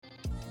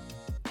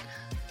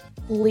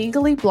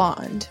Legally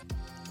Blonde,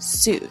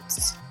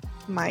 Suits,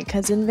 My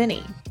Cousin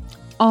Vinny.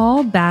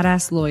 All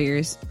badass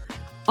lawyers,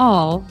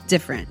 all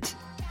different.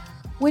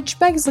 Which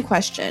begs the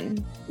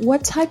question,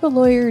 what type of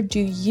lawyer do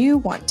you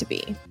want to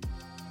be?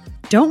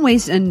 Don't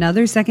waste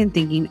another second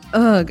thinking,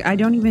 ugh, I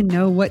don't even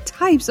know what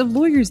types of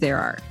lawyers there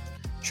are.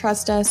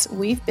 Trust us,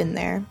 we've been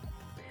there.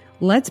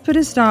 Let's put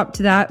a stop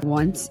to that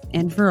once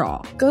and for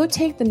all. Go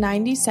take the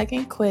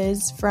 90-second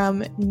quiz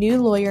from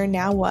New Lawyer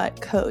Now What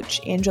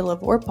coach Angela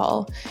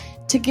Vorpal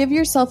to give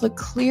yourself a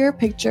clear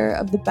picture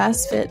of the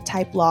best fit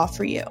type law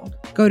for you.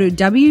 Go to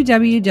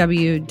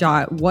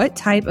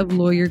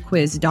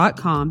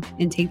www.whattypeoflawyerquiz.com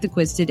and take the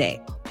quiz today.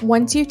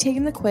 Once you've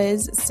taken the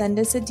quiz, send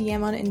us a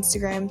DM on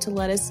Instagram to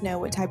let us know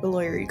what type of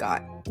lawyer you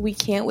got. We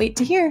can't wait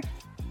to hear.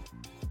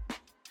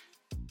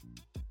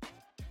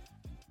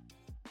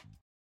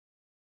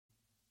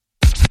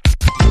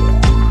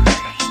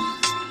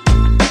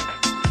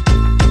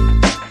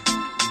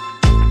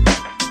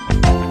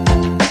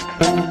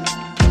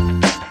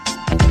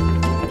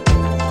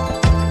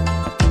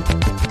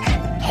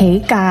 Hey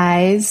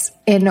guys,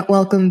 and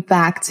welcome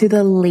back to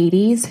the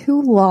Ladies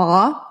Who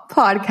Law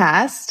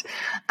podcast.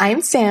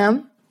 I'm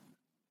Sam.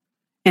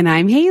 And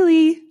I'm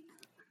Haley.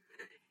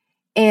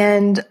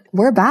 And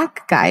we're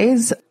back,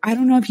 guys. I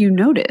don't know if you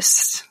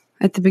noticed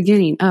at the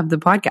beginning of the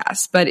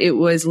podcast, but it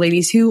was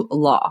Ladies Who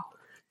Law.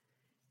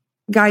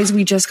 Guys,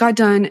 we just got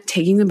done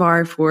taking the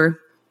bar for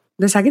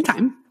the second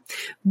time,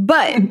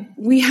 but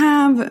we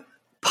have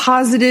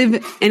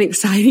positive and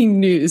exciting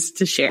news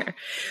to share.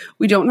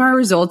 We don't know our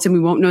results and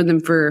we won't know them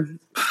for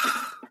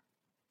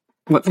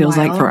what feels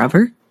like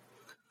forever.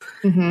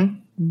 Mm-hmm.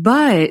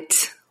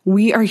 But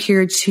we are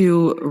here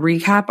to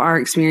recap our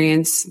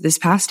experience this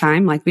past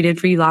time, like we did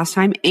for you last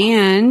time,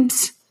 and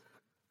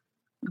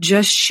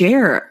just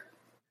share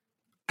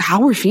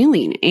how we're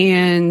feeling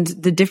and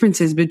the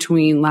differences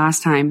between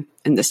last time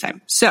and this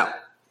time. So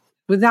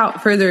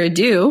without further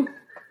ado,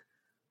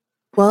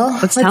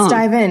 let's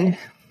dive in.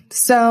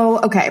 So,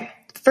 okay,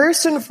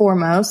 first and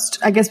foremost,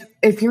 I guess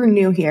if you're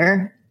new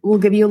here, we'll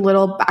give you a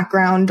little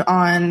background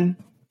on,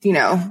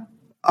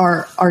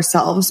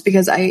 ourselves,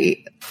 because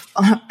I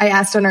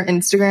asked on our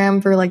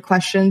Instagram for like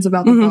questions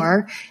about the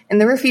bar,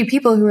 and there were a few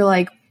people who were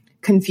like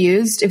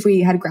confused if we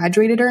had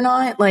graduated or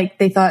not. Like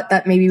they thought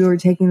that maybe we were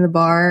taking the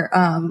bar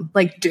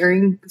like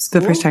during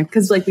school, the first time,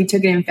 because like we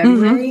took it in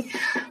February.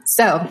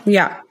 So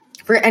yeah,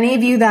 for any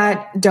of you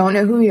that don't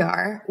know who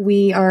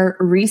we are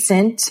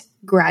recent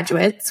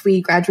graduates.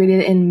 We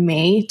graduated in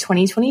May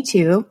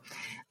 2022,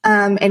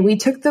 and we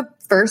took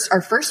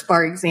our first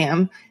bar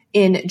exam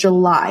in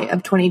July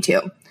of 22,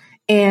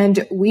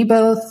 and we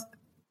both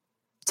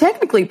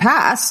technically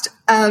passed,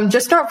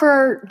 just not for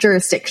our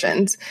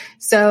jurisdictions.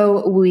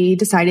 So we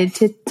decided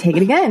to take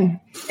it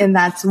again, and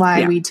that's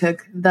why we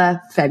took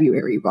the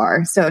February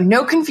bar. So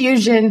no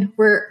confusion,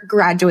 we're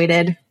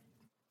graduated,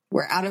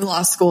 we're out of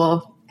law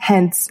school,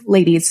 hence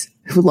Ladies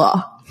Who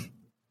Law.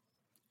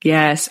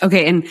 Yes.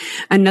 Okay. And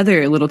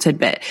another little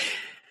tidbit.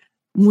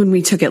 When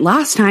we took it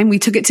last time, we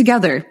took it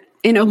together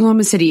in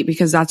Oklahoma City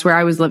because that's where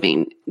I was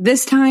living.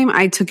 This time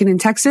I took it in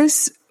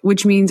Texas,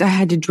 which means I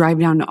had to drive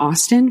down to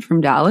Austin from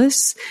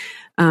Dallas.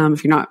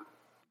 If you're not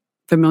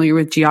familiar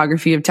with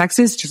geography of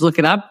Texas, just look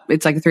it up.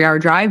 It's like a 3-hour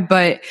drive,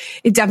 but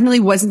it definitely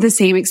wasn't the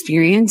same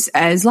experience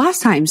as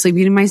last time,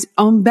 sleeping in my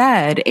own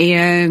bed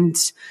and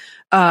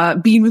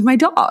being with my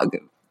dog.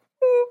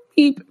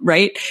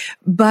 Right.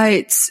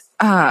 But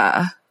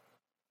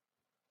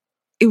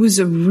it was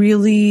a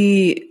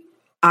really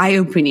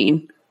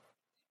eye-opening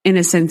in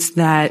a sense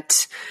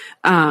that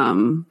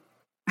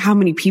how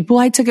many people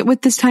I took it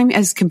with this time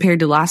as compared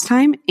to last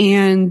time.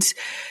 And,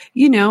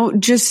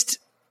 just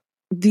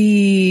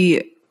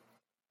the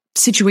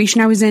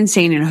situation I was in,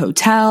 staying in a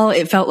hotel,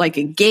 it felt like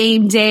a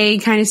game day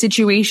kind of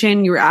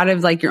situation. You were out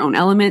of like your own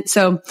element.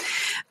 So,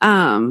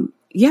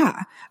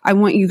 I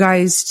want you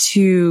guys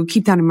to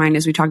keep that in mind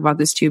as we talk about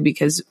this too,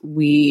 because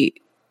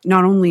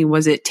not only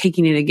was it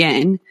taking it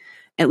again,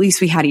 at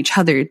least we had each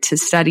other to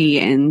study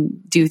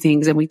and do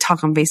things, and we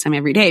talk on FaceTime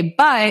every day.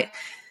 But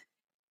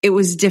it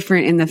was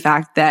different in the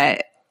fact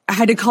that I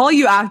had to call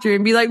you after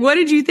and be like, what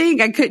did you think?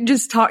 I couldn't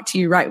just talk to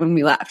you right when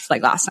we left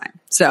like last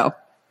time. So,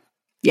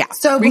 yeah.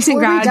 So recent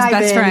grads,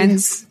 best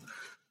friends.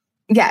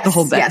 Yes. The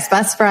whole bit. Yes.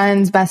 Best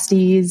friends,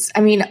 besties.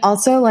 I mean,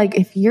 also like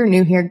if you're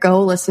new here,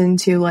 go listen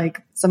to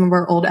like some of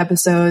our old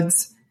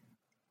episodes.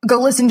 Go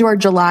listen to our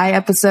July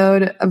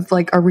episode of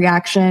like our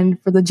reaction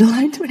for the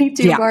July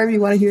 22 bar if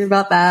you want to hear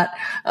about that.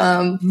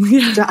 I'm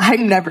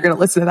never going to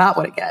listen to that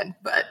one again,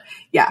 but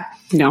yeah.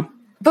 No.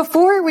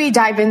 Before we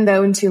dive in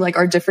though into like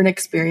our different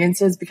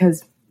experiences,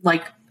 because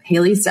like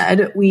Haley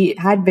said, we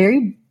had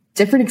very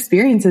different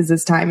experiences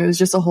this time. It was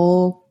just a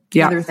whole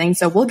other thing.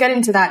 So we'll get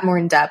into that more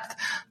in depth.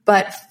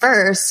 But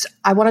first,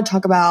 I want to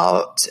talk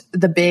about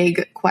the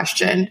big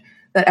question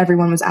that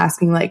everyone was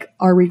asking, like,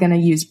 are we going to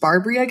use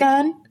Barbary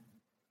again?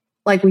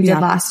 Like we did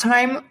last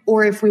time,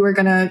 or if we were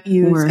going to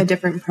use a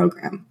different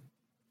program.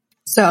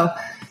 So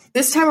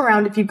this time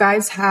around, if you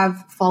guys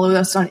have followed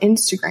us on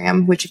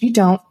Instagram, which if you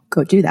don't,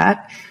 go do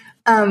that.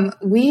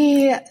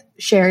 We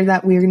shared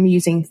that we're going to be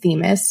using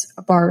Themis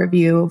bar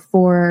review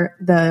for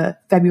the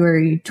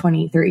February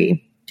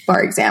 23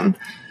 bar exam.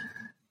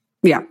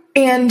 Yeah.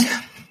 And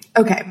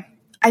okay,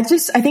 I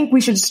think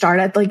we should start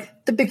at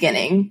like the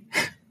beginning.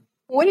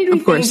 What did we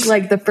think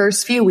like the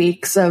first few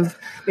weeks of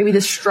maybe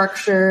the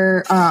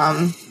structure?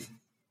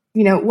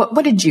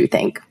 What did you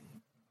think?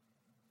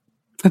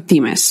 Of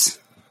Themis.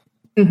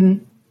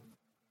 Mm-hmm.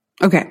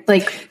 Okay.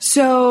 Like,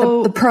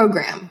 so the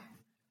program.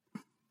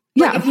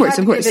 Yeah, like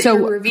of course. So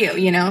review,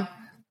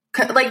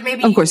 like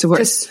maybe of course.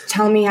 Just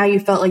tell me how you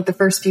felt like the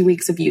first few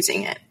weeks of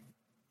using it.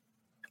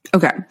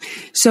 Okay.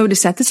 So to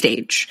set the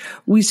stage,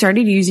 we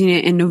started using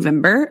it in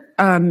November,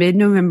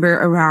 mid-November,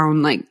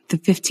 around like the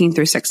 15th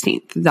or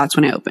 16th. That's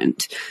when it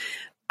opened.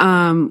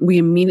 We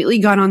immediately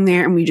got on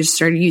there and we just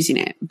started using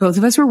it. Both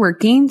of us were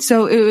working.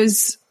 So it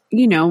was,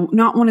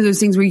 not one of those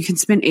things where you can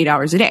spend 8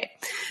 hours a day.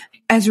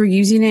 As we're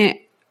using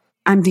it,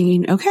 I'm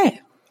thinking,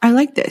 okay, I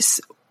like this.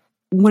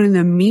 One of the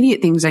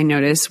immediate things I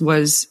noticed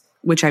was,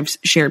 which I've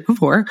shared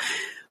before,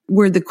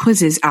 were the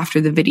quizzes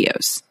after the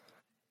videos.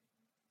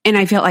 And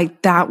I felt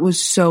like that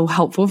was so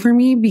helpful for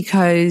me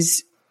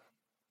because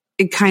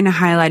it kind of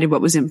highlighted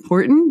what was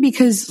important.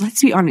 Because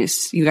let's be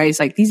honest, you guys,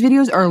 like these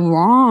videos are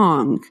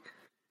long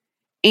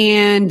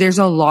and there's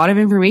a lot of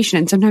information.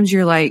 And sometimes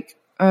you're like,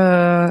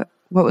 what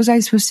was I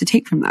supposed to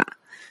take from that?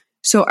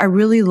 So I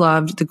really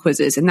loved the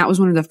quizzes. And that was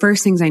one of the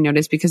first things I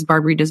noticed because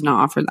Barbary does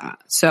not offer that.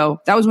 So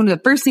that was one of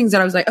the first things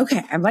that I was like,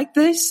 okay, I like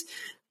this.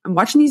 I'm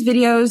watching these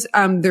videos.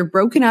 They're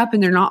broken up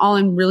and they're not all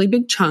in really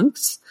big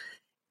chunks.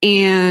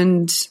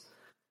 And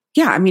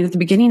yeah, I mean, at the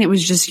beginning, it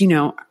was just,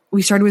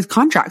 we started with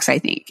contracts, I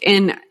think.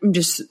 And I'm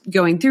just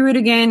going through it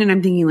again. And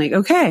I'm thinking like,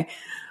 okay,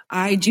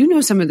 I do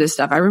know some of this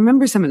stuff. I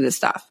remember some of this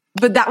stuff.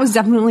 But that was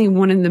definitely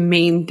one of the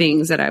main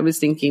things that I was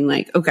thinking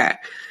like, okay,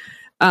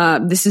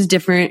 this is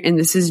different and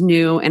this is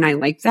new. And I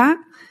like that.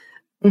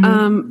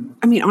 Mm-hmm.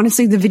 I mean,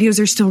 honestly, the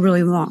videos are still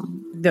really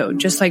long though.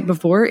 Just like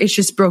before, it's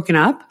just broken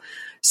up.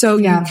 So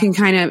you can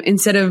kind of,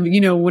 instead of,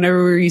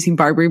 whenever we were using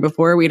Barbary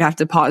before, we'd have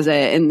to pause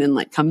it and then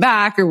like come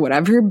back or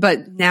whatever.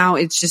 But now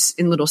it's just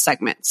in little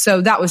segments.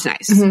 So that was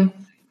nice.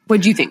 Mm-hmm.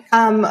 What'd you think?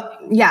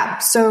 Yeah.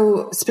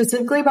 So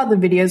specifically about the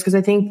videos, because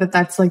I think that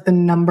that's like the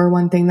number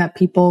one thing that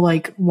people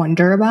like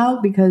wonder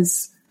about,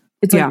 because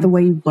it's like the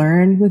way you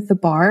learn with the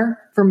bar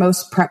for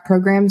most prep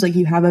programs. Like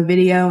you have a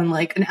video and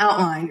like an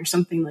outline or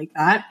something like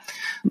that.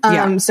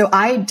 So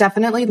I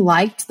definitely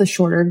liked the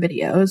shorter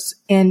videos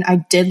and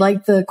I did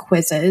like the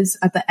quizzes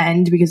at the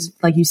end because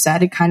like you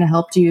said, it kind of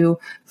helped you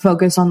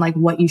focus on like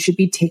what you should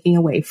be taking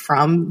away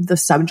from the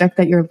subject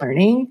that you're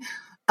learning.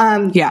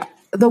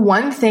 The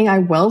one thing I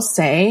will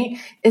say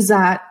is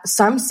that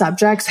some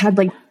subjects had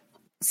like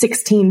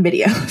 16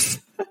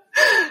 videos.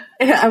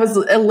 And I was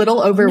a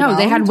little overwhelmed. No,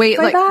 they had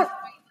that.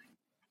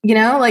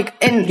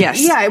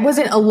 It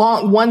wasn't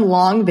one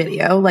long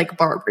video like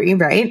Barbary,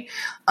 right?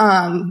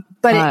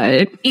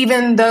 But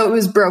even though it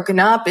was broken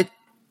up,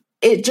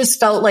 it just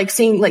felt like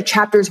seeing like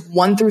chapters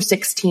 1 through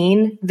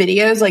 16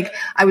 videos. Like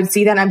I would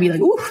see that and I'd be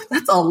like, ooh,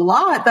 that's a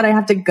lot that I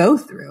have to go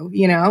through,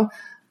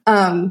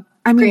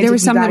 I mean, there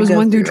was some that was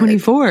 1 through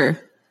 24.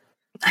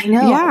 I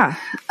know. Yeah.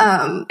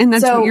 And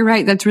that's what you're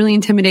right. That's really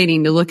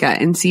intimidating to look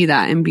at and see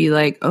that and be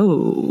like,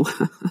 oh,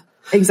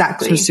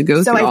 exactly. Supposed to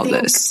go through all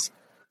this.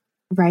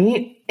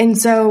 Right. And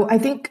so I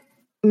think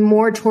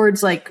more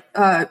towards like,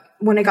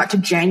 when I got to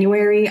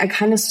January, I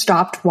kind of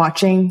stopped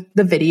watching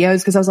the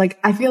videos because I was like,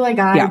 I feel like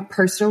I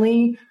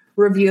personally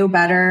review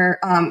better.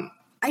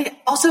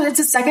 It's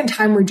the second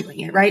time we're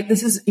doing it, right?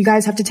 You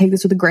guys have to take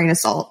this with a grain of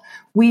salt.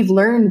 We've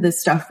learned this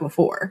stuff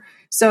before.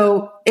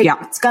 So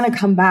it's going to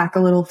come back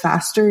a little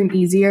faster and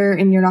easier.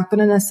 And you're not going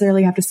to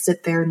necessarily have to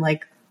sit there and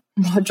like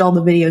watch all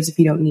the videos if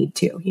you don't need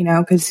to,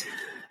 because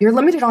you're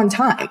limited on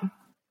time.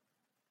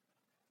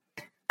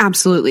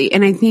 Absolutely.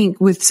 And I think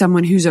with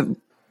someone who's a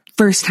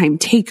first time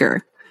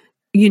taker,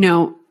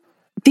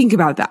 think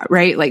about that,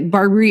 right? Like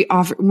Barbary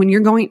when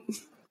you're going,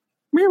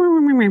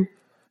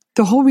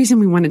 the whole reason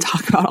we want to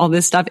talk about all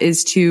this stuff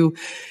is to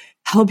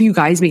help you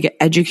guys make an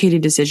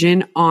educated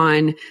decision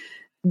on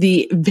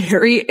the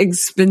very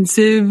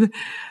expensive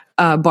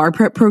bar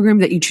prep program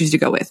that you choose to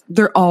go with.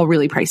 They're all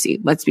really pricey,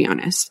 let's be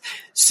honest.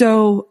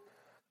 So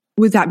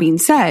with that being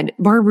said,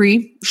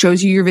 Barbary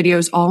shows you your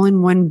videos all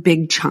in one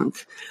big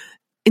chunk.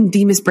 And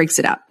Themis breaks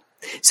it up.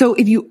 So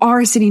if you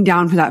are sitting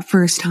down for that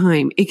first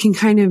time, it can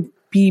kind of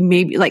be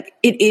maybe like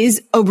it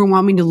is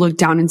overwhelming to look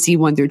down and see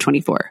 1 through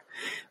 24.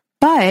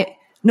 But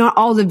not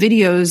all the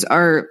videos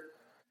are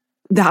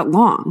that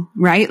long,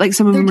 right? Like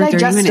some of them are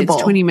 30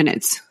 minutes, 20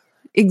 minutes.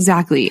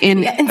 Exactly.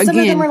 And some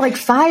of them are like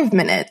 5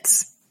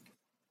 minutes.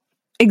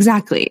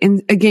 Exactly.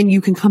 And again, you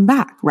can come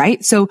back,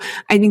 right? So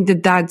I think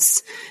that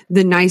that's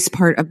the nice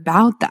part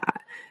about that.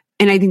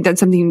 And I think that's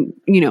something,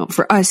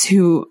 for us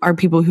who are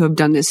people who have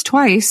done this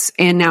twice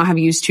and now have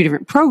used 2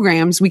 different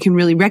programs, we can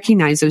really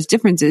recognize those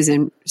differences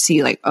and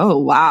see like, oh,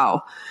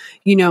 wow,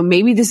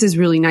 maybe this is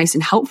really nice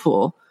and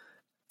helpful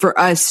for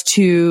us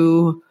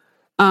to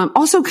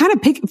also kind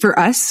of pick for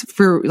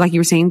like you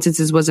were saying, since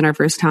this wasn't our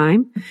first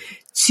time,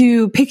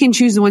 to pick and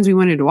choose the ones we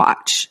wanted to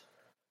watch.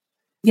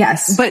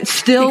 Yes. But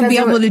still Because be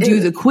able to do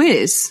the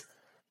quiz.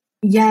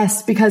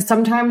 Yes, because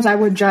sometimes I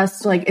would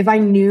just like, if I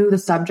knew the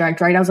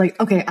subject, right, I was like,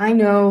 okay, I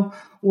know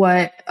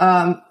what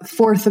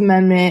Fourth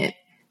Amendment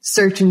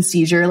search and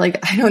seizure, like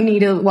I don't need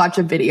to watch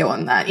a video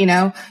on that, you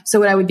know? So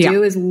what I would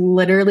do is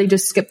literally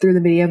just skip through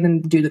the video and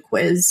then do the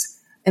quiz.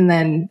 And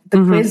then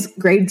the quiz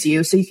grades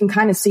you. So you can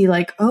kind of see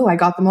like, oh, I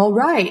got them all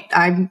right.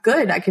 I'm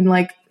good. I can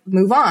like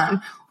move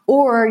on.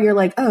 Or you're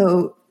like,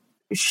 oh,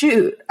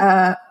 shoot,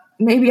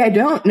 maybe I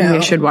don't know Maybe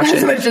I should watch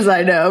as it. much as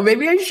I know.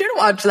 Maybe I should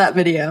watch that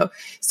video.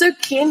 So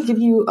it can give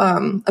you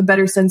a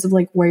better sense of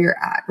like where you're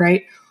at,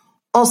 right?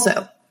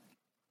 Also,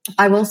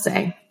 I will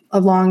say,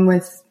 along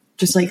with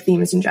just like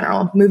themes in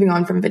general, moving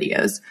on from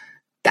videos,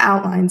 the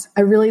outlines,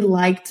 I really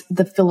liked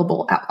the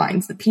fillable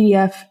outlines, the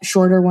PDF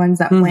shorter ones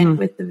that went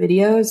with the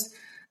videos.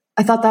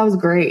 I thought that was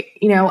great.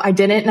 You know, I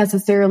didn't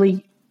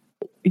necessarily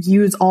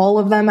use all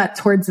of them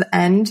towards the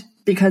end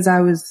because I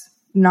was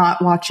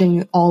not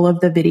watching all of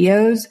the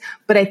videos.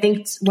 But I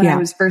think when I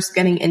was first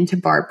getting into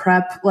bar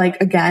prep, like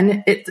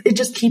again, it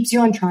just keeps you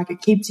on track.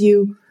 It keeps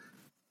you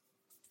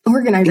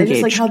organized. I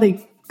just like how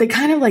they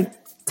kind of like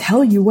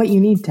tell you what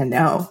you need to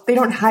know. They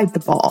don't hide the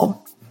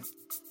ball.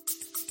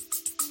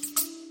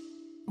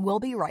 We'll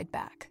be right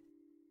back.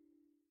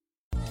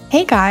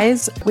 Hey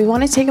guys, we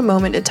want to take a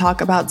moment to talk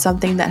about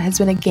something that has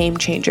been a game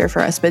changer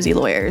for us busy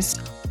lawyers,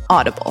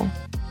 Audible.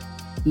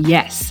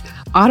 Yes,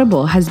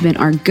 Audible has been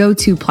our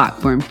go-to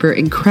platform for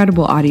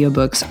incredible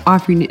audiobooks,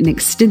 offering an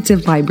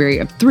extensive library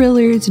of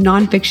thrillers,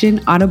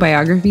 nonfiction,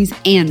 autobiographies,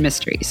 and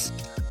mysteries.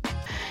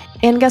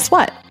 And guess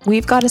what?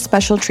 We've got a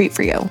special treat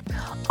for you.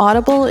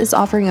 Audible is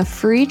offering a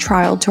free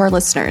trial to our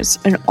listeners,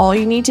 and all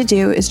you need to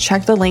do is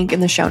check the link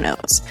in the show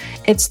notes.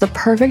 It's the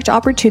perfect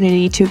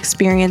opportunity to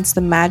experience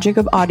the magic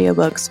of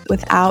audiobooks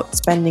without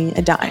spending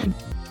a dime.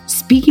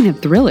 Speaking of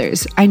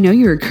thrillers, I know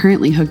you are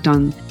currently hooked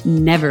on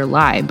Never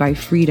Lie by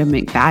Frida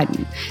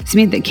McFadden.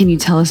 Samantha, can you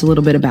tell us a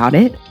little bit about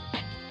it?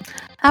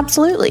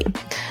 Absolutely.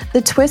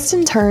 The twists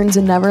and turns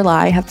in Never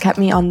Lie have kept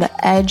me on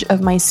the edge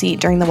of my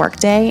seat during the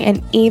workday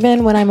and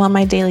even when I'm on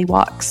my daily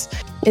walks.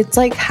 It's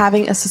like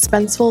having a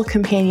suspenseful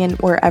companion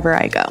wherever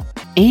I go.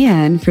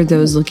 And for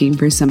those looking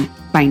for some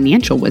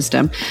financial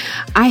wisdom,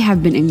 I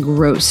have been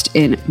engrossed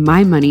in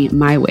My Money,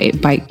 My Way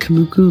by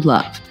Kamuku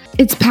Love.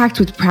 It's packed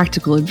with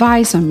practical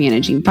advice on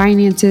managing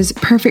finances,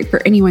 perfect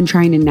for anyone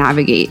trying to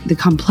navigate the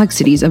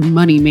complexities of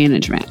money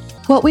management.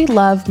 What we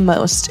love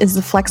most is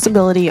the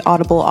flexibility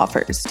Audible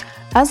offers.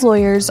 As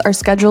lawyers, our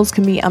schedules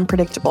can be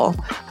unpredictable,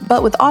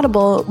 but with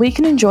Audible, we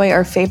can enjoy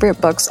our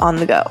favorite books on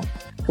the go,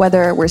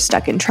 whether we're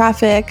stuck in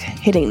traffic,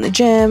 hitting the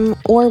gym,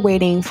 or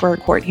waiting for a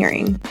court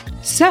hearing.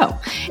 So,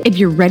 if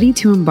you're ready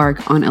to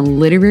embark on a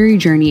literary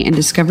journey and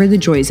discover the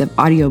joys of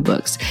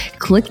audiobooks,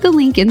 click the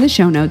link in the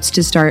show notes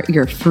to start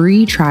your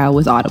free trial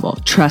with Audible.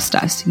 Trust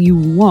us, you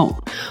won't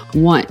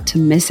want to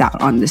miss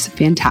out on this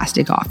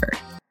fantastic offer.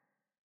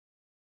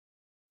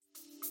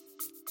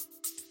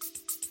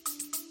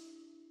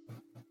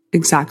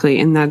 Exactly.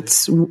 And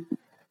that's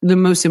the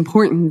most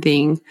important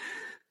thing,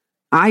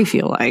 I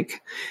feel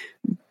like,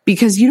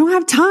 because you don't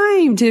have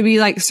time to be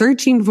like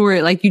searching for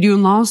it like you do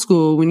in law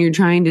school when you're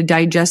trying to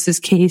digest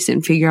this case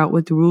and figure out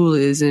what the rule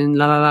is and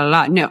la, la, la,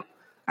 la. No,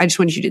 I just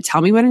want you to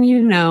tell me what I need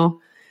to know.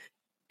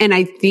 And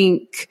I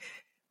think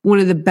one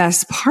of the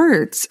best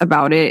parts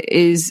about it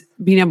is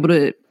being able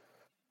to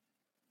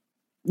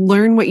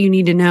learn what you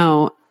need to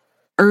know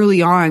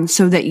early on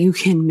so that you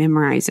can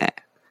memorize it.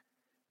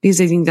 Because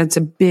I think that's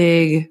a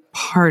big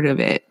part of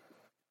it.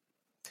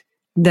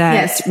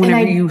 That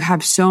whenever you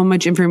have so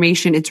much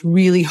information, it's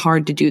really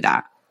hard to do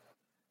that.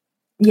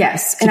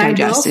 Yes. To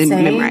digest and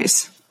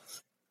memorize.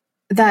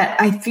 That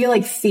I feel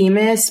like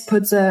Themis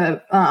puts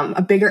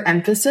a bigger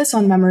emphasis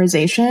on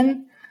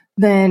memorization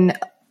than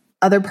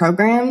other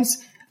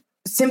programs,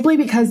 simply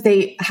because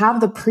they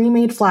have the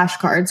pre-made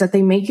flashcards that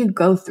they make you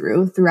go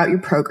throughout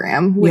your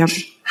program,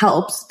 which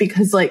helps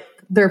because like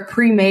they're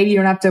pre-made. You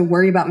don't have to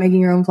worry about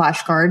making your own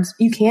flashcards.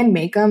 You can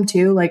make them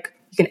too. Like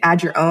you can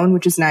add your own,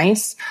 which is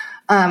nice.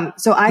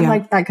 So I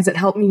like that because it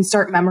helped me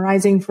start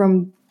memorizing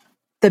from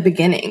the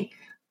beginning,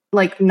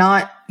 like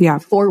not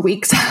 4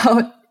 weeks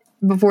out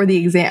before the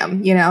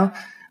exam, you know?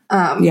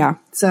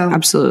 So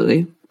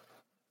absolutely.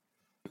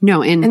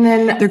 No. And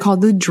then they're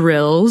called the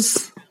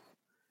drills,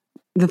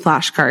 the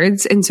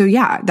flashcards. And so,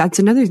 that's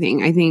another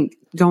thing. I think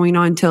going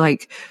on to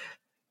like,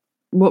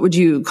 what would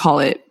you call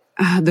it?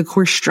 The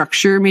course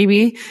structure,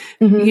 maybe,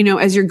 you know,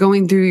 as you're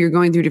going through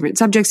different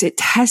subjects, it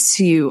tests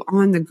you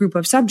on the group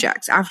of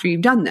subjects after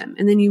you've done them.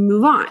 And then you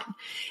move on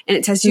and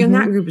it tests you on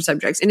that group of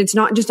subjects. And it's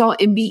not just all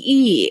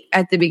MBE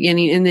at the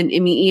beginning and then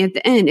MEE at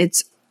the end.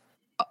 It's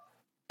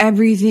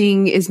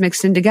everything is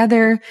mixed in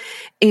together.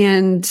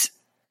 And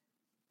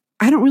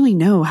I don't really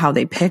know how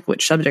they pick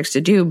which subjects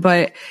to do,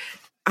 but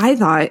I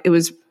thought it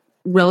was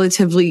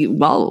relatively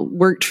well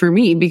worked for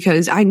me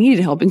because I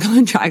needed help in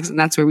contracts and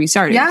that's where we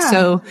started.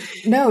 So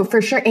no,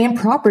 for sure. And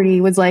property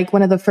was like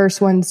one of the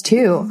first ones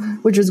too,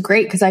 which was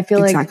great because I feel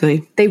like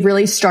they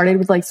really started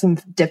with like some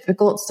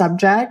difficult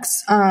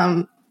subjects.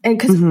 And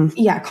because,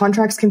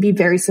 contracts can be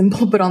very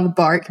simple, but on the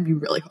bar, it can be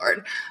really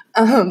hard.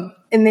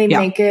 And they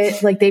make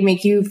it like they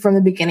make you from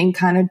the beginning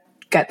kind of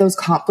get those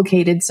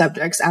complicated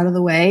subjects out of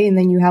the way. And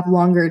then you have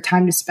longer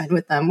time to spend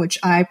with them, which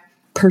I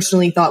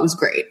personally thought was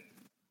great.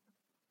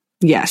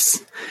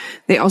 Yes.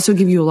 They also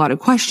give you a lot of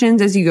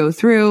questions as you go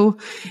through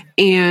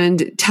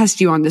and test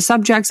you on the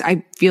subjects.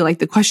 I feel like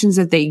the questions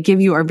that they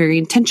give you are very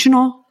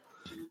intentional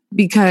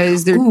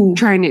because they're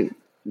trying to.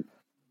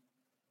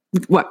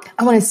 What?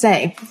 I want to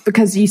say,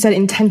 because you said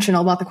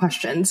intentional about the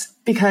questions,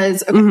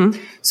 because,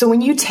 so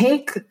when you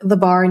take the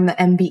bar and the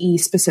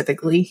MBE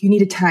specifically, you need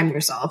to time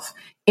yourself.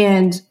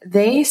 And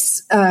they,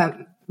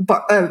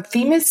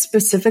 Themis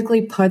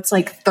specifically puts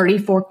like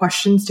 34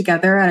 questions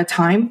together at a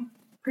time,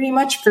 pretty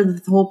much for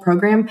the whole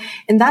program.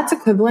 And that's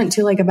equivalent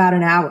to like about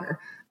an hour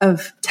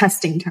of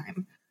testing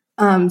time.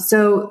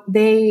 So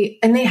they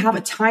have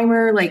a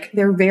timer, like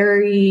they're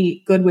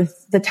very good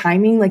with the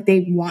timing. Like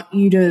they want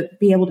you to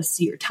be able to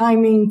see your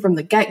timing from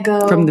the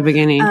get-go. From the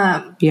beginning.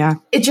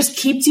 It just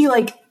keeps you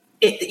like,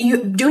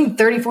 you doing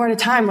 34 at a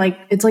time. Like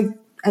it's like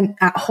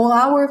a whole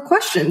hour of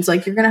questions.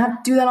 Like you're going to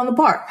have to do that on the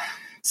bar.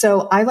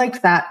 So I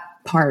liked that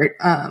part,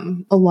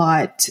 a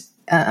lot.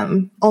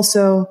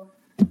 Also,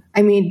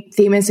 I mean,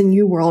 Themis and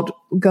UWorld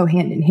go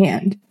hand in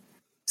hand.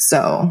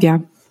 So yeah.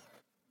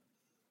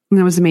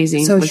 That was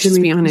amazing. So Let's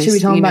just be honest. Should we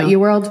talk about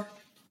UWorld?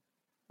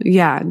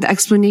 Yeah, the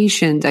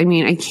explanations. I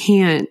mean, I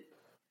can't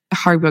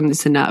harp on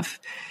this enough.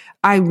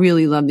 I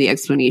really love the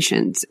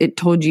explanations. It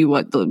told you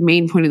what the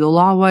main point of the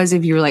law was.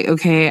 If you were like,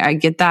 okay, I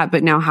get that,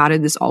 but now how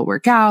did this all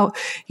work out?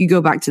 You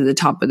go back to the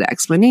top of the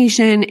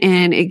explanation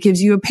and it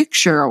gives you a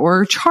picture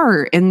or a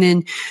chart. And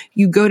then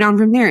you go down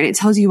from there and it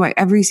tells you why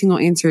every single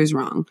answer is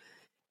wrong.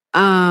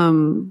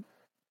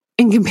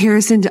 In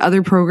comparison to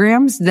other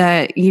programs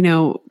that, you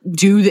know,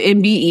 do the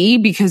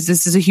MBE, because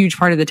this is a huge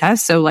part of the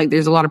test. So like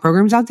there's a lot of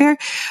programs out there.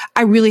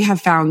 I really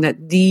have found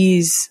that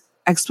these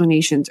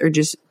explanations are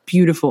just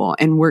beautiful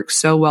and work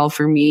so well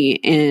for me.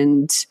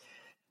 And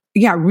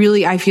yeah,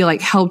 really, I feel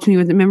like helped me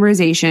with the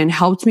memorization,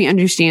 helped me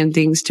understand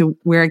things to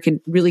where I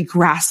could really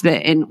grasp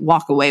it and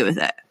walk away with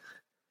it.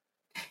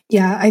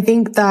 Yeah, I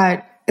think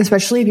that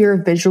especially if you're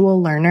a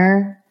visual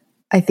learner,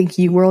 I think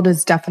UWorld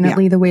is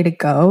definitely the way to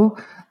go.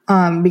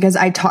 Because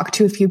I talked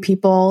to a few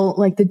people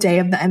like the day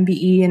of the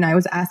MBE and I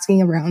was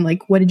asking around,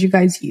 like, what did you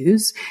guys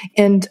use?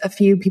 And a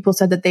few people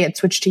said that they had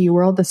switched to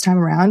UWorld this time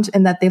around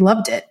and that they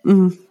loved it.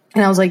 And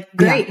I was like,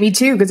 great, me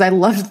too. Cause I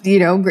loved, you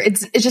know,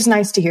 it's just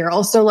nice to hear.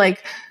 Also,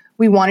 like,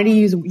 we wanted to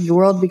use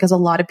UWorld because a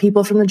lot of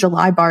people from the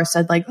July bar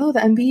said like, oh, the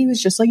MBE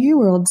was just like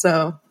UWorld.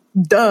 So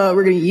duh,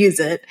 we're going to use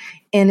it.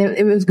 And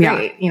it was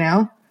great, you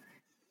know?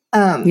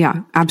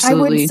 Yeah,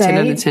 absolutely. 10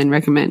 out of 10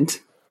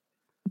 recommend.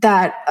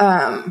 That,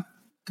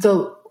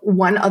 the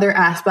one other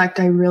aspect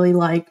I really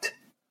liked,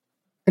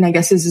 and I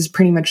guess this is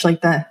pretty much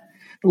like the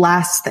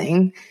last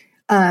thing,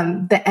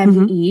 the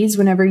MBEs,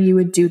 whenever you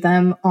would do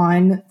them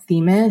on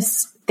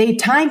Themis, they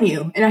time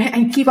you. And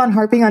I keep on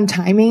harping on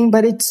timing,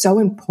 but it's so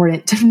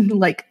important to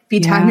like be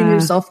timing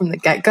yourself from the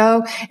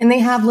get-go. And they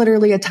have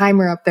literally a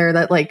timer up there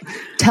that like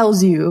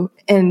tells you.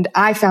 And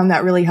I found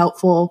that really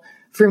helpful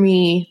for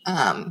me,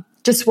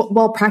 just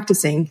while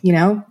practicing, you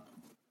know?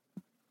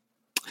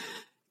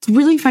 It's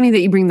really funny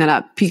that you bring that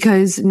up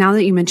because now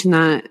that you mention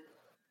that,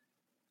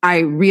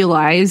 I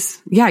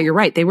realize, yeah, you're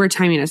right. They were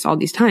timing us all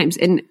these times.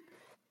 And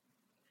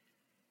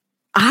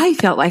I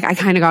felt like I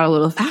kind of got a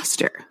little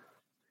faster.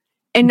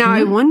 And now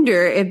I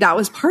wonder if that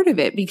was part of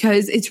it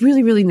because it's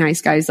really, really nice,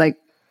 guys. Like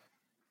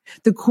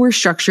the course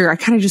structure, I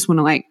kind of just want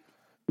to like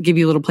give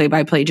you a little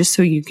play-by-play just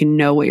so you can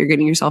know what you're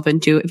getting yourself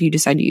into if you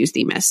decide to use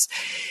Themis.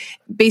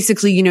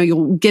 Basically, you know,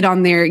 you'll get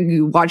on there,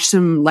 you watch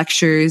some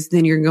lectures,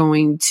 then you're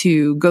going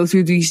to go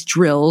through these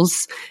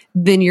drills.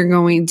 Then you're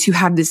going to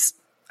have this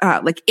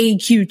like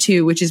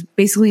AQ2, which is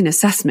basically an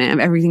assessment of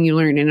everything you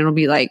learned. And it'll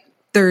be like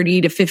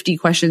 30 to 50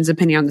 questions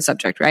depending on the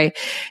subject, right?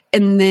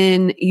 And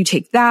then you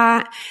take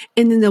that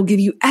and then they'll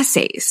give you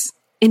essays.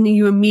 And then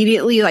you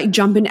immediately like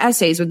jump into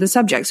essays with the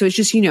subject. So it's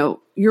just, you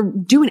know, you're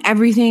doing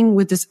everything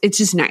with this. It's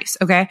just nice.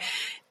 Okay.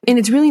 And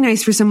it's really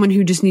nice for someone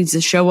who just needs to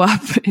show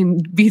up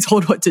and be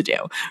told what to do,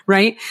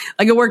 right?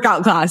 Like a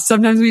workout class.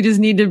 Sometimes we just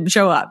need to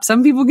show up.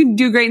 Some people can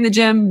do great in the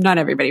gym, not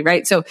everybody,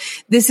 right? So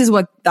this is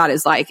what that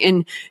is like.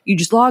 And you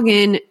just log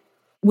in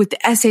with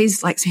the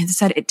essays, like Samantha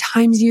said, it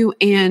times you.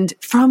 And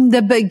from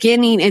the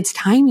beginning, it's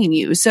timing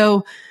you.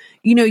 So,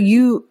 you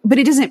know, but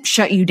it doesn't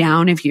shut you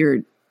down if you're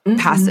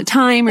past the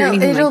time or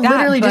anything like that. It'll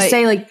literally just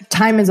say like,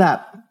 time is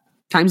up.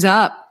 Time's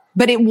up.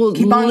 But it will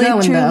keep on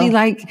literally going,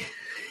 like,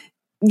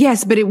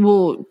 yes, but it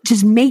will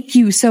just make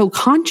you so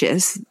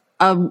conscious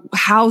of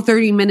how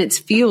 30 minutes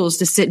feels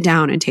to sit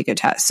down and take a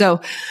test.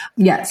 So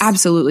yes,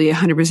 absolutely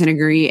 100%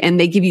 agree. And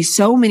they give you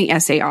so many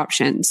essay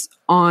options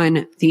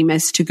on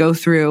Themis to go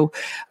through.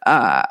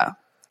 And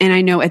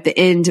I know at the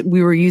end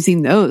we were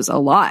using those a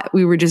lot.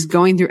 We were just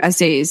going through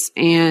essays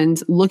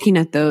and looking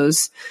at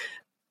those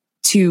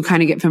to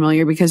kind of get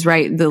familiar because,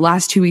 right, the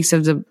last 2 weeks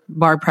of the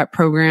bar prep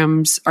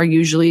programs are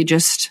usually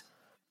just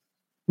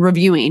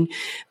reviewing.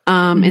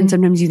 And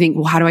sometimes you think,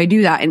 well, how do I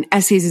do that? And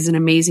essays is an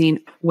amazing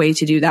way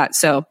to do that.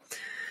 So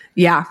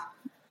yeah.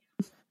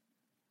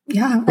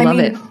 Yeah. Love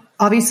it.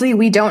 Obviously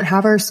we don't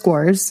have our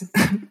scores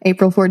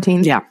April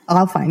 14th. Yeah.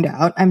 I'll find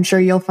out. I'm sure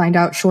you'll find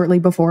out shortly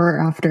before or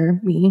after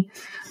me.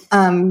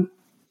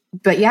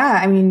 But yeah,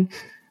 I mean,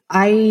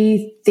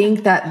 I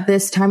think that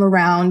this time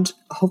around,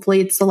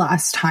 hopefully it's the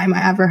last time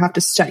I ever have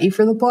to study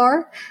for the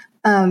bar.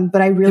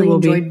 But I really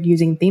enjoyed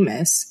using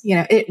Themis. You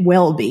know, it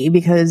will be,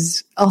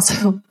 because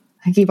also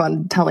I keep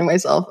on telling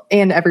myself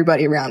and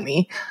everybody around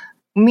me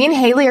and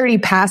Haley already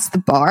passed the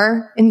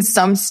bar in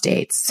some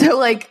states. So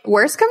like,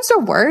 worst comes to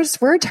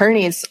worst, we're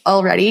attorneys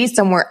already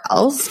somewhere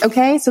else.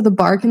 Okay. So the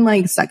bar can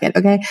like suck it.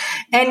 Okay.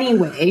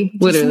 Anyway,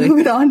 literally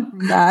moving on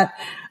from that.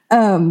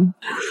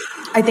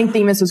 I think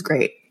Themis was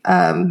great.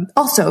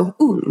 Also,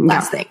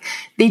 last thing,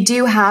 they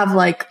do have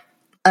like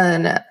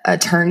an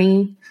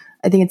attorney.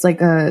 I think it's like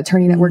a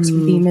attorney that works for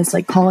Themis,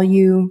 like call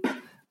you,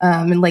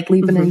 and like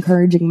leave an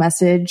encouraging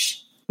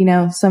message, you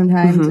know,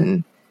 sometimes.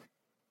 And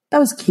that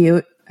was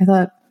cute. I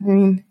thought, I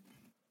mean,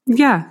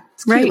 yeah,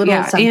 it's cute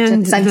little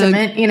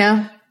sentiment, you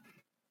know?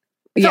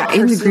 Yeah.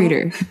 In the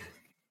grader.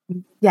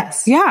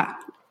 Yes. Yeah.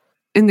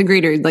 In the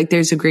grader, like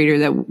there's a grader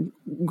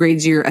that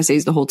grades your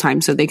essays the whole time.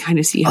 So they kind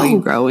of see how you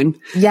grow. And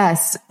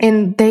yes.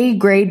 And they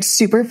grade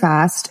super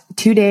fast.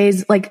 2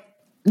 days, like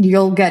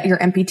you'll get your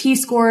MPT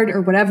scored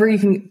or whatever. You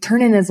can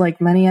turn in as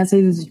like many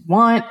essays as you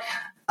want.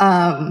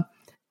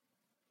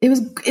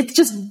 It's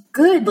just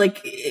good. Like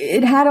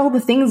it had all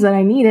the things that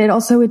I needed.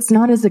 Also, it's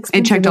not as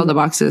expensive. It checked all the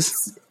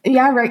boxes.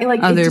 Yeah. Right.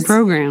 Like other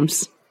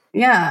programs.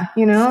 Yeah.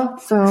 You know,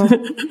 so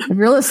if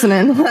you're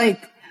listening,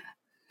 like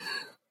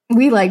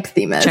we liked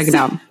Themis. Check it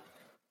out.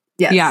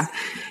 Yes. Yeah.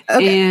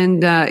 Okay.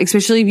 And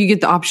especially if you get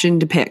the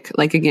option to pick,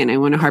 like, again, I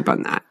want to harp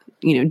on that,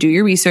 you know, do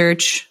your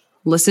research,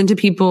 listen to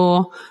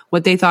people,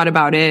 what they thought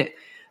about it.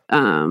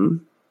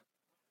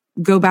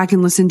 Go back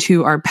and listen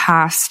to our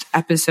past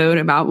episode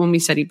about when we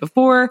studied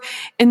before,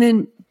 and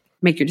then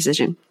make your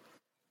decision.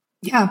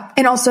 Yeah.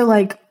 And also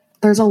like,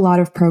 there's a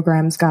lot of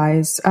programs,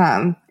 guys.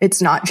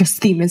 It's not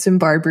just Themis and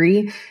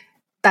Barbary.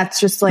 That's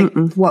just like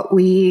what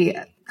we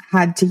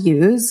had to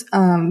use.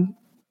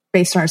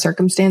 Based on our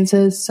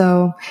circumstances.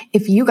 So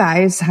if you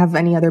guys have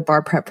any other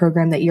bar prep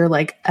program that you're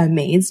like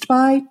amazed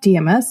by,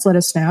 DM us, let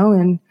us know.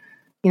 And,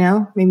 you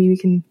know, maybe we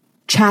can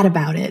chat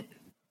about it.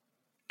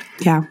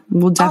 Yeah,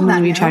 we'll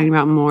definitely be chatting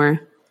about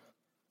more.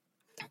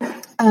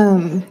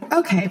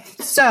 Okay.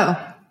 So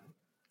I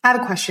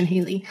have a question,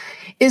 Haley.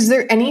 Is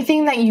there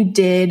anything that you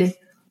did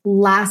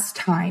last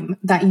time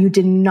that you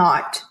did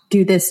not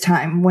do this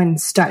time when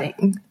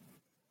studying?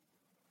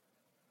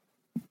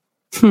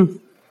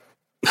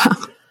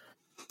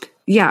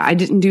 Yeah, I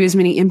didn't do as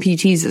many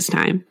MPTs this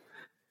time.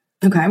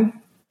 Okay.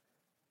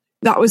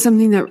 That was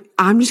something that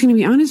I'm just going to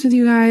be honest with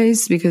you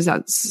guys, because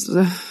that's,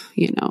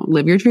 you know,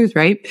 live your truth,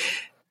 right?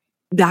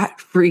 That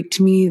freaked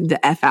me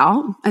the F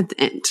out at the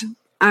end.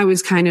 I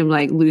was kind of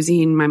like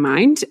losing my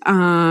mind.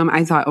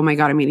 I thought, oh my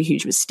God, I made a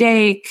huge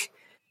mistake.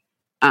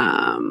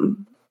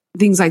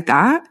 Things like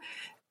that.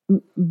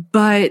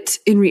 But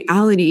in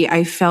reality,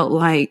 I felt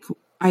like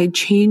I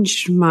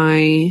changed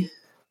my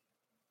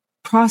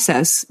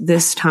process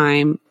this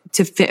time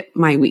to fit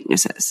my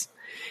weaknesses.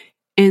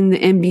 And the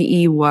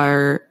MBE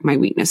were my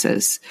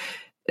weaknesses.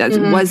 That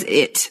was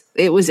it.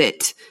 It was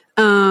it.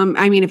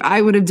 I mean, if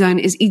I would have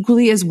done as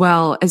equally as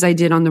well as I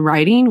did on the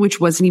writing, which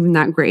wasn't even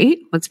that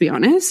great, let's be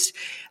honest,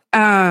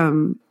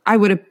 I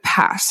would have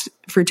passed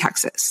for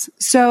Texas.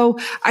 So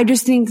I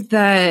just think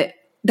that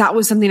that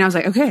was something I was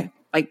like, okay,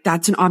 like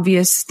that's an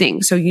obvious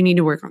thing. So you need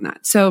to work on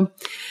that. So,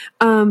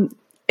 and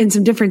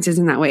some differences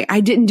in that way. I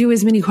didn't do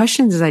as many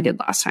questions as I did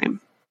last time.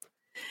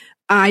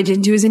 I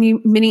didn't do as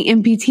many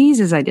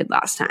MPTs as I did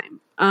last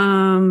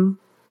time.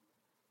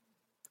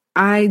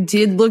 I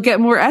did look at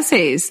more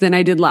essays than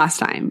I did last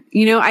time.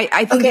 You know,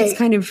 I think it's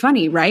kind of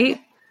funny,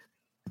 right?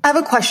 I have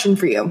a question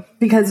for you,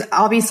 because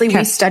obviously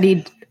we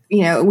studied,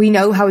 you know, we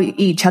know how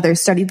each other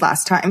studied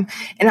last time.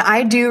 And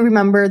I do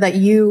remember that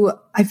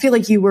I feel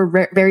like you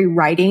were very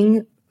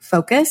writing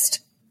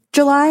focused,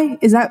 July.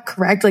 Is that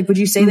correct? Like, would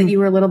you say that you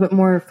were a little bit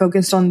more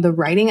focused on the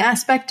writing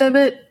aspect of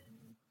it?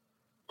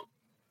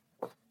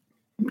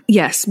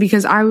 Yes,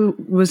 because I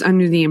was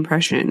under the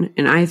impression,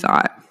 and I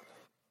thought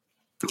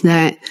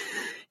that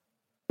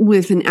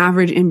with an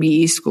average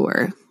MBE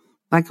score,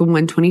 like a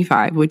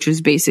 125, which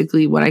is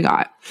basically what I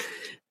got,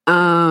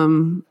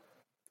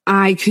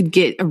 I could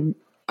get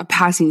a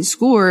passing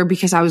score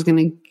because I was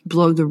going to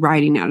blow the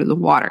writing out of the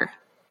water.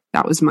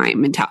 That was my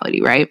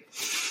mentality, right?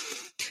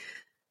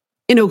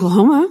 In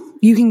Oklahoma,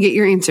 you can get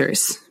your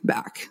answers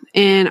back.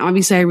 And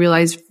obviously I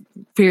realized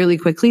fairly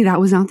quickly that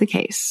was not the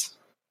case.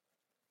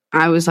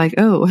 I was like,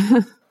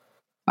 oh,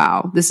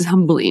 wow, this is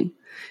humbling.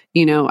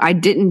 You know, I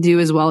didn't do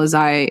as well as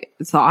I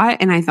thought.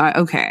 And I thought,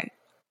 okay,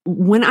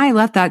 when I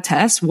left that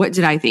test, what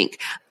did I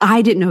think?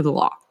 I didn't know the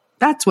law.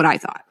 That's what I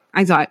thought.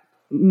 I thought,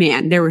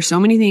 man, there were so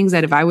many things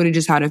that if I would have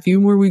just had a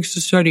few more weeks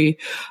to study,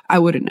 I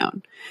would have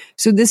known.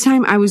 So this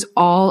time I was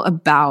all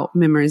about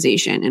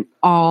memorization and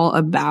all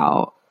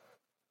about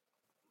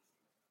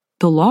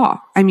the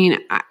law. I mean,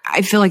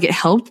 I feel like it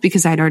helped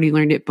because I'd already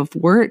learned it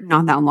before,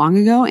 not that long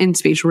ago. And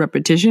spatial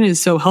repetition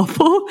is so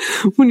helpful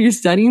when you're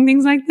studying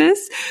things like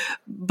this.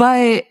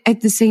 But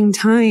at the same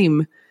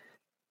time,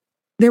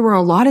 there were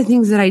a lot of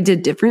things that I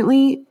did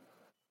differently.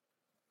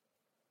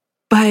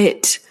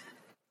 But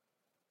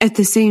at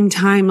the same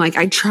time, like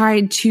I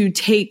tried to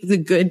take the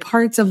good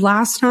parts of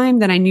last time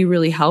that I knew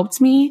really helped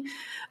me,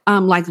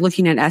 like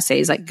looking at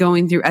essays, like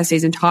going through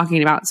essays and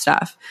talking about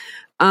stuff.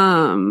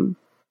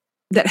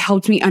 That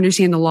helped me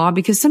understand the law,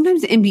 because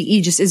sometimes the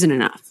MBE just isn't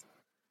enough.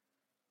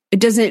 It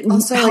doesn't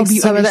also help like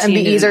you. Some of the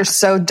MBEs are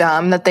so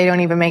dumb that they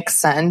don't even make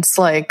sense.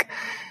 Like,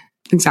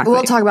 exactly.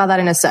 We'll talk about that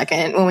in a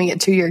second when we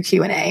get to your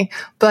Q&A.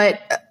 But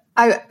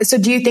so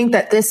do you think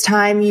that this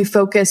time you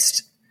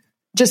focused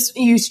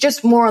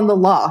just more on the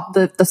law,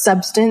 the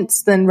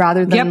substance, than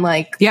rather than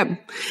Yep.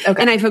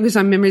 Okay. And I focused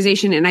on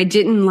memorization, and I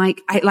didn't like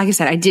I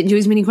said, I didn't do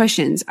as many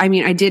questions. I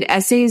mean, I did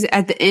essays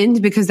at the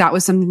end because that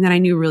was something that I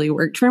knew really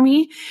worked for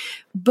me.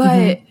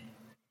 But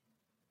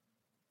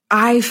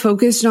I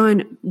focused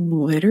on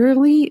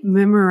literally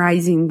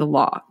memorizing the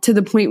law to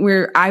the point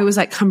where I was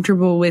like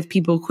comfortable with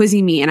people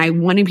quizzing me, and I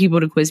wanted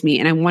people to quiz me,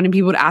 and I wanted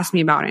people to ask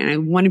me about it, and I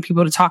wanted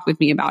people to talk with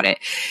me about it,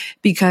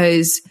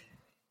 because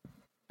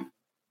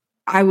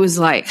I was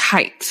like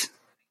hyped.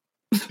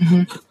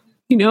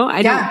 You know,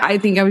 I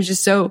think I was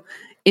just so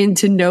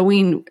into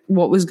knowing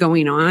what was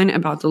going on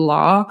about the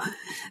law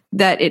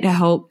that it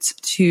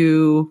helped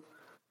to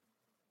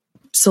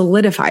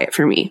solidify it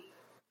for me.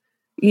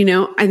 You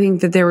know, I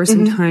think that there were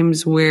some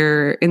times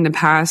where in the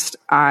past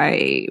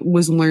I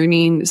was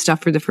learning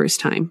stuff for the first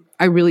time.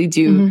 I really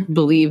do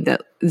believe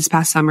that this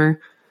past summer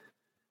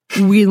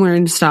we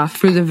learned stuff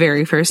for the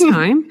very first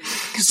time.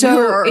 So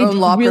we're our own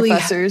law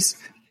professors.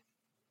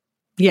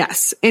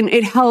 Yes. And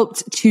it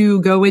helped to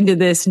go into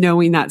this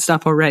knowing that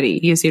stuff already.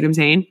 You see what I'm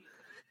saying?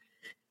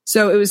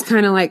 So it was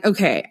kind of like,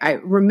 okay, I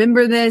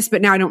remember this,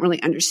 but now I don't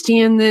really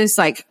understand this.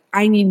 Like,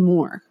 I need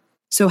more.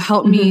 So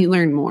help me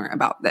learn more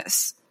about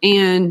this.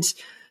 And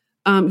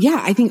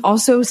I think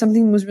also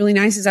something was really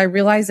nice is I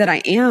realized that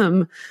I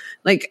am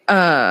like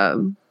a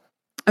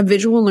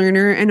visual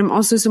learner, and I'm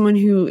also someone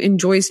who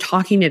enjoys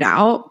talking it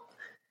out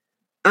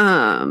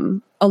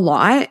a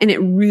lot, and it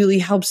really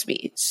helps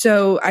me.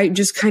 So I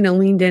just kind of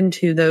leaned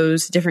into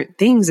those different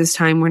things this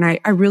time when I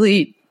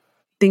really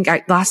think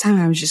last time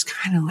I was just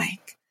kind of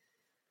like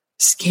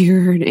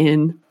scared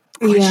and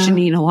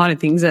questioning a lot of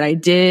things that I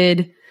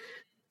did.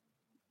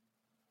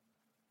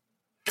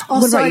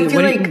 Also, what about you?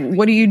 I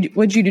feel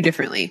What'd you do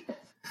differently?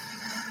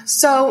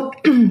 So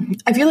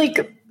I feel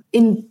like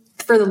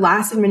for the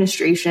last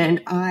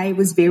administration, I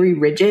was very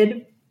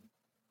rigid.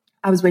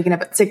 I was waking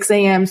up at 6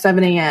 a.m.,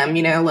 7 a.m.,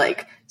 you know,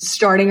 like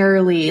starting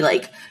early,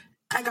 like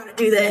I got to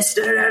do this,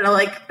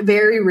 like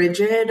very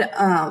rigid.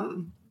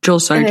 Drill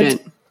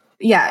sergeant.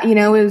 Yeah. You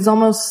know, it was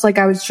almost like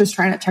I was just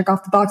trying to check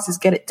off the boxes,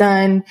 get it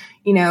done,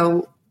 you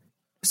know.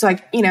 So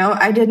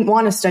I didn't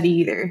want to study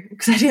either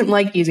because I didn't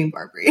like using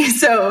Barbary.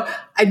 So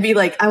I'd be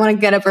like, I want to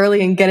get up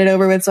early and get it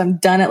over with. So I'm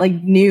done at like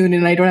noon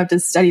and I don't have to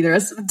study the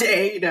rest of the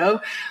day, you know?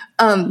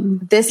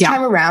 This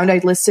time around,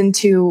 I listened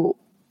to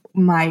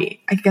my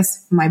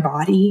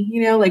body,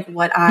 you know, like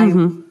what I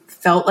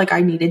felt like I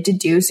needed to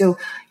do. So,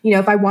 you know,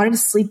 if I wanted to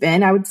sleep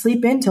in, I would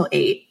sleep in till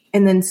 8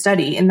 and then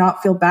study and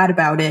not feel bad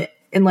about it.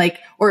 And like,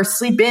 or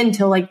sleep in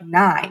till like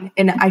 9.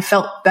 And I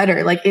felt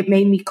better. Like it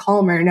made me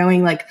calmer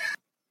knowing like,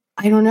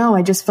 I don't know.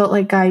 I just felt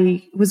like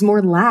I was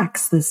more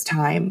lax this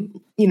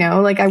time, you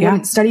know, like I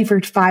wouldn't study for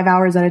 5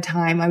 hours at a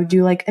time. I would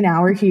do like an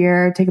hour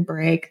here, take a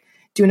break,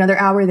 do another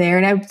hour there.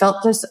 And I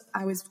felt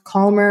I was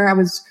calmer. I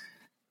was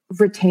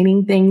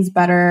retaining things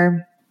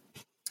better.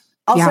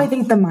 Also, I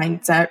think the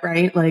mindset,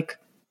 right? Like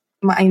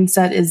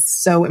mindset is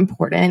so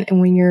important.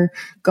 And when you're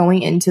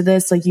going into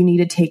this, like you need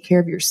to take care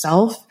of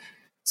yourself.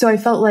 So I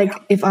felt like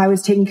if I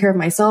was taking care of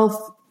myself,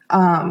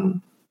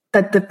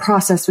 that the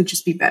process would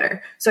just be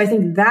better. So I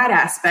think that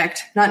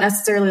aspect, not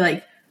necessarily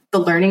like the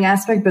learning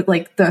aspect, but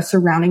like the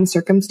surrounding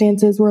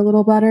circumstances were a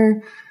little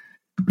better.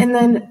 And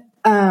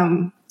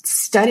then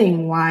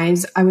studying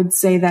wise, I would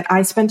say that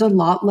I spent a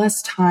lot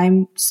less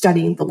time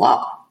studying the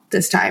law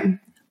this time.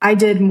 I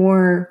did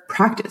more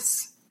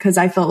practice because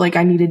I felt like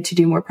I needed to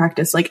do more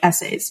practice, like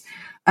essays.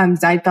 So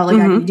I felt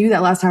like I didn't do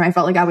that last time. I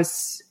felt like I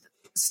was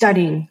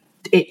studying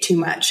it too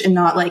much and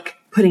not like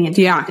putting it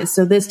into practice.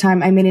 So this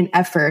time I made an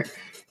effort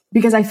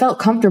because I felt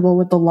comfortable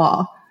with the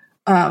law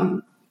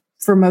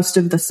for most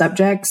of the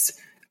subjects.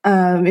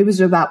 It was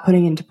about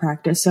putting into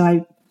practice. So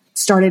I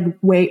started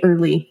way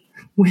early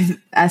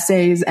with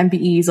essays,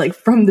 MBEs, like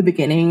from the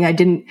beginning. I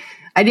didn't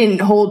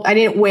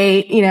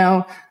wait, you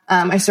know.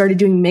 I started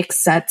doing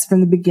mixed sets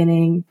from the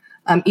beginning.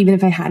 Even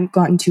if I hadn't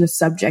gotten to a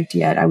subject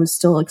yet, I was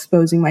still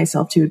exposing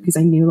myself to it because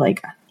I knew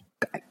like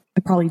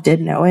I probably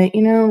did know it,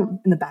 you know,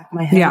 in the back of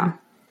my head. Yeah.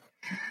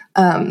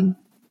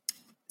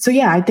 So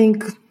yeah, I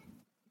think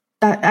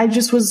that I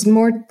just was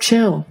more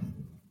chill,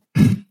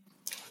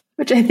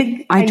 which I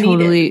think I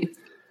totally needed.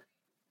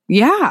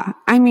 Yeah.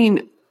 I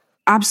mean,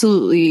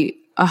 absolutely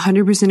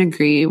 100%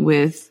 agree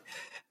with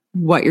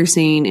what you're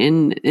saying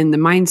in the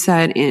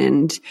mindset.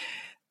 And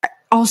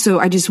also,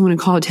 I just want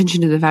to call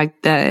attention to the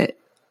fact that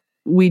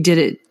we did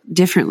it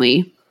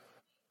differently.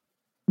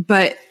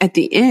 But at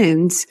the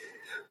end,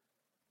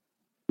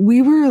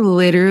 we were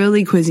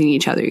literally quizzing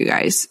each other, you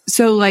guys.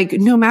 So like,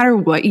 no matter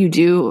what you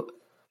do,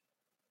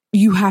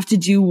 you have to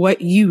do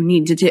what you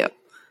need to do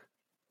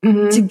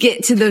to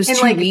get to those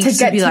 2 weeks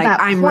to be like,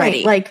 I'm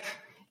ready. Like,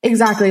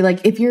 exactly.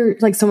 Like if you're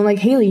like someone like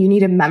Haley, you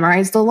need to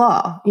memorize the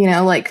law, you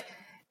know, like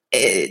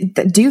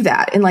do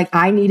that. And like,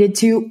 I needed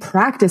to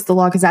practice the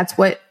law because that's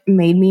what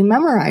made me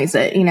memorize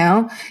it, you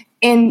know?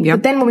 And,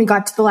 but then when we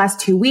got to the last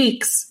 2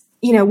 weeks,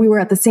 you know, we were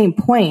at the same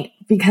point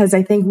because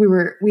I think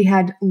we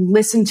had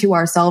listened to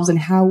ourselves and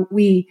how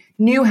we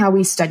knew how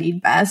we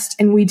studied best.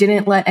 And we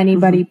didn't let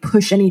anybody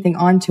push anything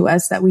onto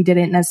us that we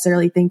didn't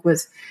necessarily think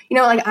was, you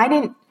know, like I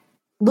didn't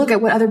look at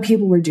what other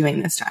people were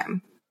doing this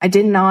time. I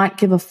did not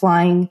give a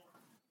flying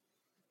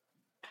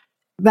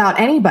about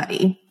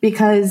anybody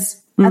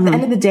because at the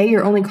end of the day,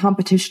 your only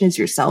competition is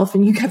yourself.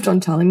 And you kept on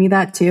telling me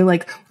that too.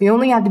 Like we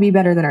only have to be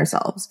better than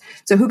ourselves.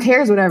 So who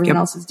cares what everyone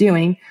else is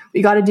doing?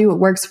 We got to do what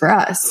works for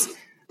us.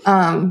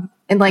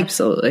 And like,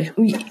 absolutely,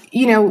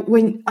 you know,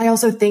 when I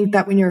also think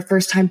that when you're a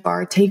first time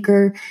bar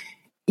taker,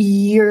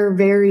 you're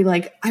very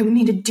like, I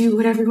need to do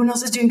what everyone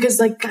else is doing. Cause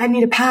like I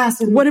need to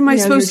pass. And what am I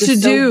supposed to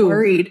do?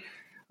 Worried.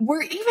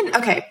 We're even,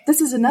 okay, this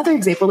is another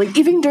example. Like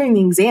even during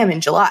the exam in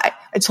July,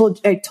 I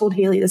told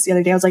Haley this the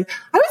other day. I was like,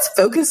 I was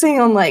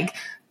focusing on like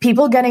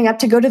people getting up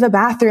to go to the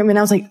bathroom. And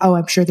I was like, oh,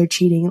 I'm sure they're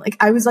cheating. Like,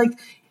 I was like,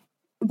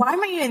 why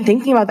am I even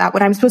thinking about that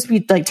when I'm supposed to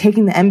be like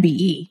taking the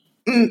MBE?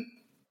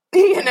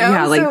 You know?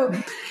 Yeah,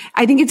 like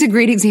I think it's a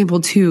great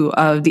example too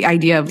of the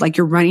idea of like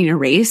you're running a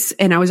race.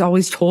 And I was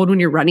always told when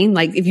you're running,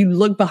 like if you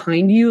look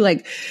behind you,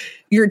 like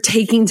you're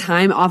taking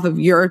time off of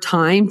your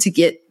time to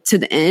get to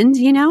the end,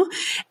 you know?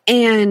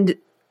 And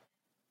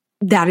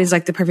that is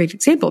like the perfect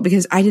example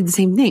because I did the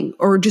same thing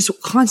or just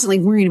constantly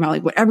worrying about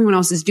like what everyone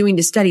else is doing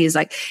to study is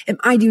like, am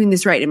I doing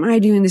this right? Am I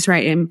doing this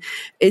right?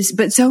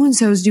 But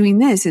so-and-so is doing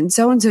this and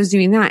so-and-so is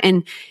doing that.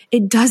 And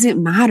it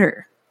doesn't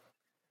matter.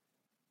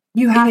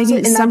 You have to,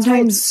 and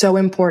sometimes it's so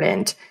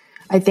important.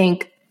 I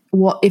think,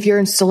 well, if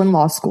you're still in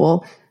law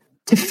school,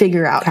 to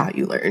figure out how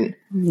you learn.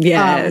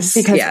 Yes.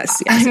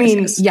 Because I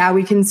mean, yeah,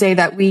 we can say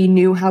that we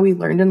knew how we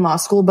learned in law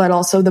school, but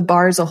also the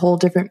bar is a whole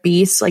different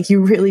beast. Like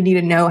you really need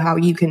to know how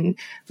you can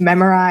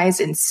memorize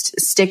and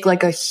stick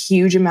like a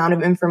huge amount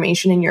of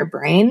information in your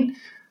brain.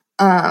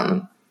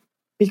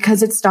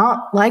 Because it's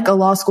not like a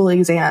law school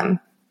exam.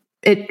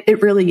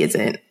 It really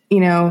isn't, you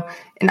know,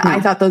 and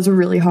I thought those were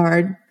really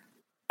hard.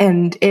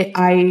 And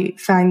I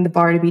find the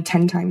bar to be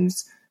 10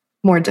 times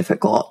more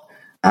difficult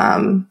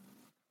than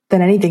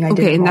anything I did.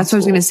 Okay, and that's what I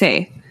was going to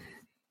say.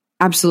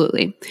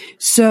 Absolutely.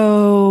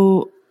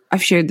 So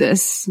I've shared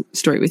this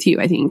story with you,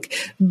 I think,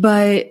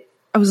 but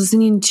I was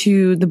listening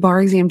to the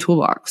Bar Exam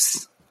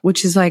Toolbox,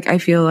 which is like, I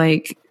feel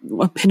like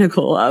a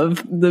pinnacle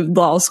of the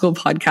law school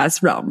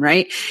podcast realm,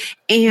 right?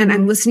 And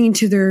I'm listening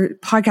to their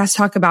podcast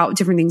talk about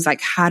different things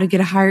like how to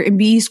get a higher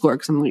MBE score,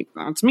 because I'm like,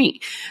 that's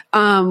me.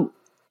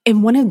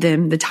 And one of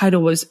them, the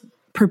title was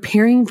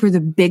Preparing for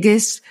the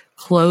Biggest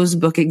Closed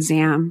Book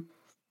Exam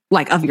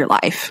like of your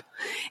life.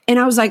 And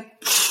I was like,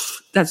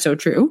 that's so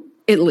true.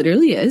 It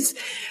literally is.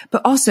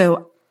 But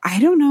also, I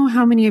don't know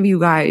how many of you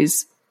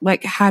guys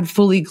like had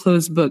fully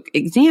closed book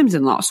exams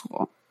in law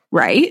school,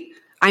 right?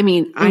 I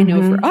mean, I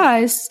know for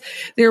us,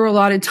 there were a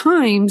lot of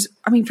times,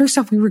 I mean, first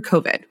off, we were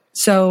COVID.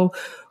 So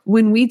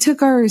when we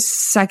took our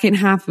second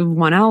half of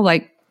 1L,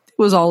 like it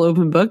was all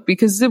open book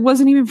because it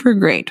wasn't even for a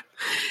grade.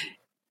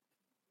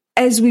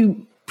 As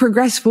we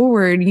progress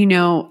forward, you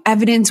know,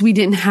 evidence, we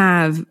didn't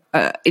have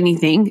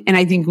anything. And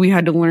I think we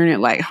had to learn it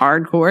like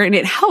hardcore and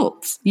it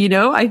helped, you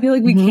know, I feel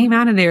like we came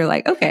out of there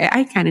like, okay,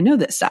 I kind of know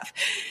this stuff.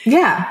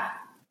 Yeah.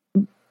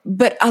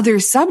 But other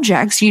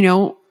subjects, you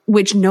know,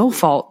 which no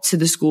fault to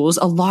the schools,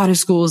 a lot of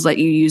schools let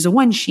you use a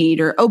one sheet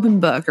or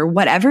open book or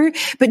whatever,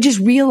 but just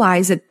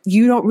realize that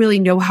you don't really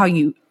know how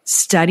you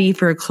study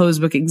for a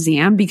closed book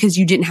exam because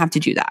you didn't have to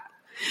do that.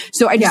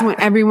 So I just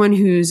want everyone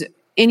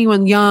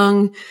anyone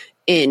young,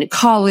 in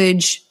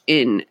college,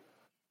 in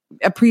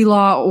a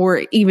pre-law,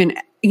 or even,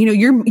 you know,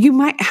 you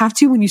might have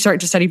to, when you start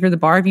to study for the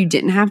bar, if you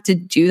didn't have to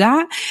do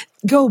that,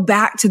 go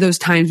back to those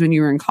times when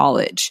you were in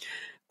college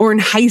or in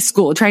high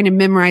school trying to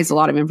memorize a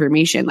lot of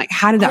information. Like,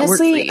 how did that work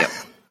for you?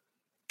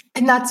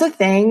 And that's the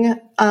thing.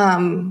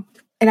 And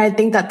I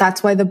think that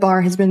that's why the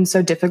bar has been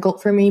so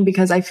difficult for me,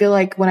 because I feel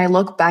like when I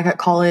look back at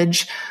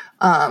college,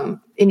 and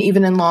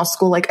even in law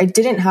school, like I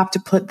didn't have to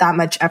put that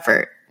much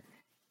effort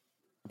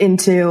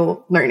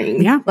into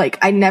learning. Yeah. Like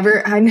I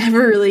never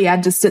really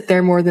had to sit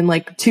there more than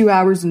like 2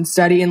 hours and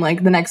study and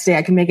like the next day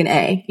I can make an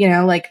A, you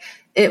know, like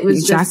it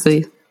was just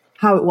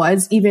how it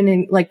was, even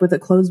in like with a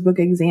closed book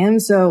exam.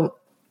 So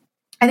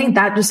I think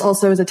that just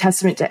also is a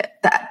testament to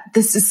that.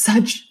 This is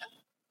such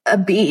a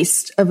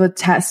beast of a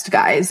test,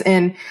 guys.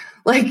 And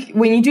like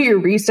when you do your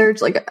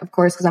research, like of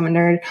course, cause I'm a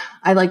nerd,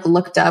 I like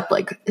looked up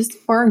like, is the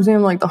bar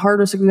exam like the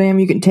hardest exam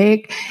you can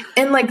take?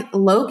 And like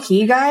low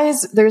key,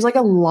 guys, there's like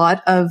a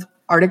lot of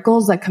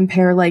articles that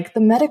compare like the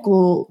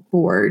medical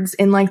boards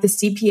and like the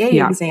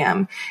CPA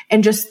exam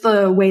and just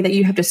the way that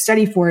you have to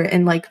study for it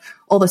and like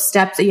all the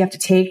steps that you have to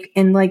take.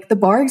 And like the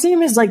bar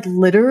exam is like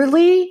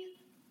literally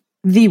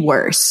the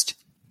worst.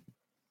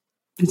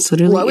 It's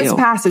literally lowest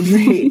passage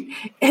rate.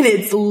 And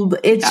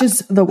it's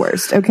just the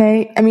worst.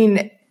 Okay. I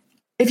mean,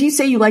 if you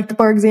say you like the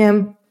bar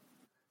exam,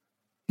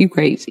 you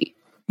crazy.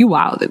 You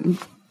wildin'.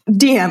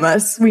 DM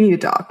us. We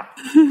need to talk.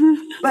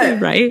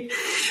 But, right.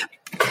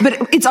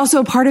 But it's also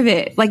a part of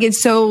it. Like,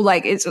 it's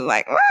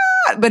like,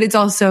 but it's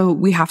also,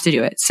 we have to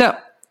do it. So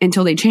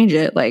until they change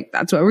it, like,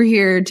 that's why we're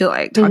here to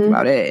like talk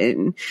about it.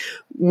 And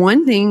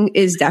one thing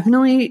is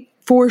definitely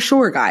for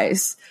sure,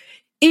 guys,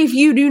 if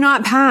you do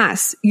not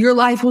pass, your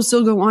life will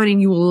still go on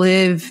and you will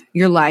live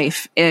your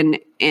life. And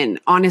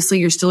honestly,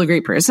 you're still a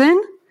great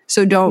person.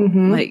 So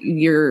don't let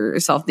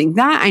yourself think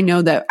that. I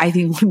know that I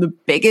think one of the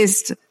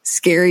biggest,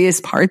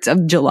 scariest parts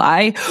of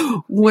July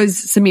was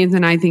Samantha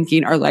and I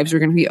thinking our lives were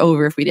going to be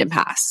over if we didn't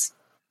pass.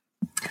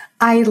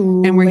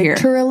 And we're here.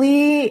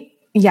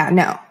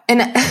 No.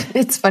 And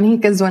it's funny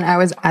because when I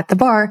was at the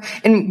bar,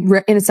 and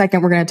in a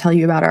second, we're going to tell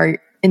you about our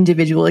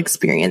individual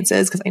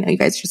experiences because I know you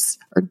guys just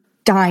are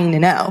dying to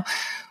know.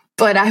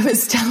 But I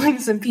was telling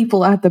some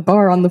people at the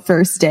bar on the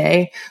first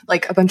day,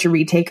 like a bunch of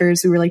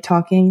retakers who were like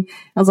talking.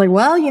 I was like,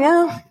 well,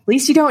 at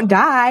least you don't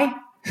die.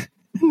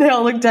 And they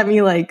all looked at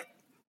me like,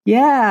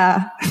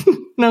 yeah.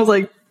 And I was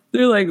like,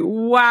 they're like,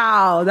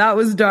 wow, that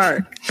was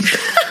dark.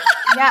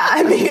 Yeah,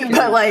 I mean,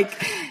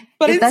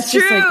 but that's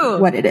true. Just like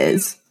what it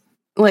is.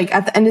 Like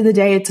at the end of the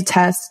day, it's a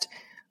test.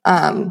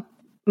 My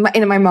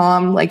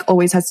mom like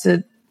always has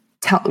to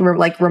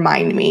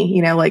remind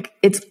me, like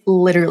it's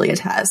literally a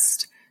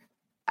test.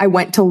 I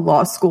went to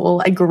law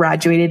school. I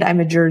graduated. I'm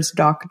a Juris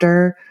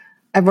Doctor.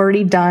 I've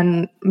already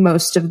done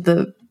most of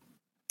the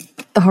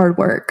hard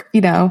work,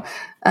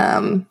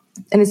 and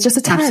it's just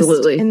a test.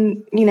 Absolutely.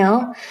 And,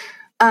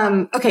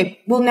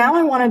 okay. Well, now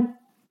I want to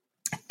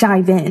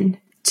dive in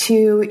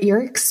to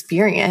your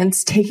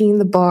experience taking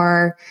the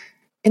bar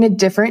in a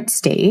different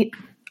state.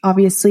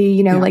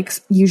 Obviously, like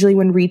usually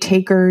when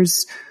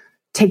retakers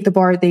take the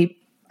bar,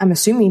 I'm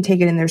assuming take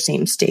it in their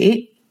same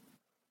state.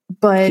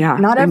 But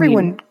not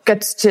everyone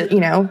gets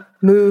to,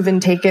 move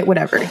and take it,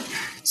 whatever.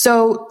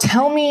 So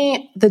tell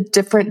me the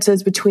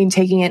differences between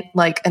taking it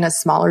like in a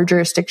smaller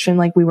jurisdiction,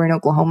 like we were in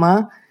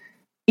Oklahoma,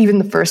 even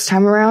the first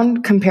time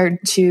around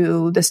compared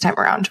to this time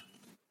around.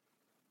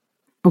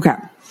 Okay.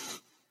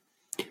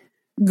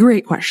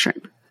 Great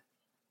question.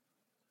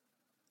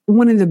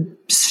 One of the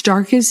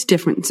starkest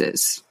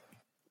differences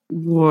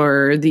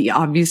were the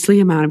obviously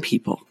amount of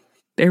people.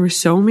 There were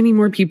so many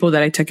more people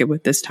that I took it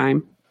with this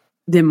time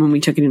than when we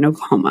took it in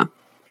Oklahoma.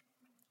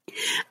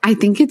 I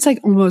think it's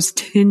like almost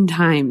 10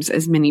 times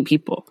as many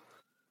people,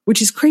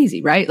 which is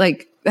crazy, right?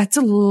 Like that's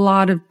a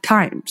lot of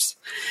times.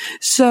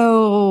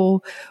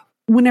 So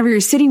whenever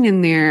you're sitting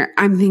in there,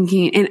 I'm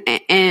thinking,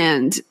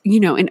 and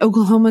in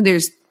Oklahoma,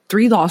 there's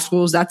 3 law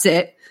schools. That's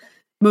it.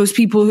 Most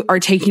people are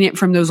taking it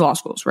from those law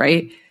schools,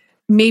 right?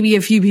 Maybe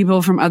a few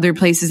people from other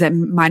places that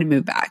might have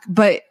moved back.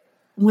 But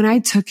when I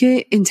took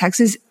it in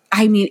Texas,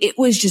 I mean, it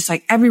was just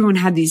like everyone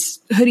had these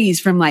hoodies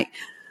from like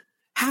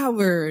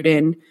Howard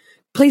and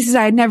places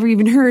I had never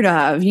even heard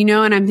of,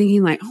 and I'm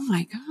thinking like, oh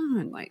my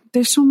God, like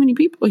there's so many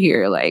people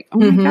here. Like, oh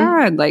my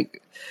God,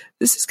 like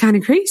this is kind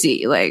of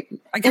crazy. Like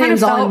I kind of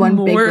felt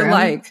more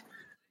like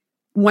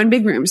one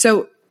big room.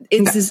 So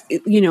it's this,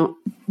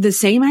 the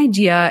same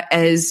idea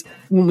as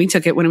when we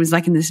took it, when it was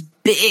like in this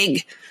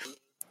big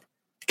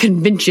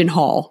convention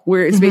hall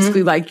where it's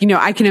basically like,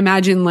 I can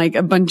imagine like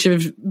a bunch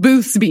of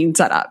booths being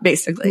set up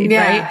basically.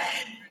 Right.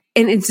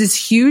 And it's this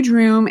huge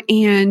room,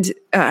 and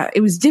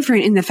it was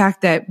different in the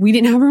fact that we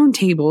didn't have our own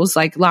tables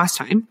like last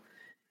time.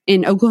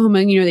 In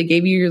Oklahoma, they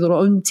gave you your little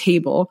own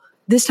table.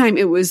 This time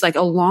it was like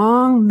a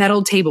long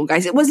metal table,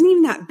 guys. It wasn't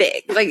even that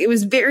big. Like it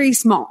was very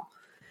small.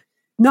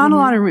 Not a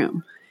lot of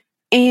room.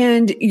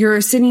 And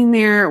you're sitting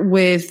there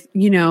with,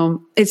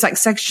 it's like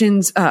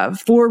sections of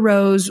 4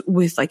 rows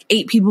with like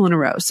 8 people in a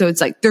row. So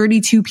it's like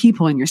 32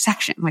 people in your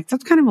section. Like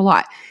that's kind of a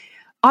lot.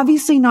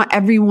 Obviously not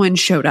everyone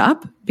showed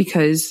up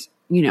because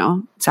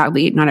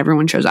sadly, not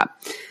everyone shows up.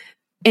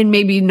 And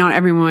maybe not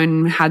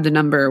everyone had the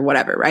number,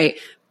 whatever, right?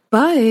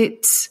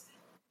 But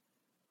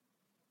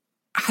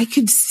I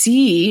could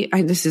see,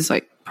 this is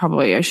like,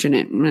 probably I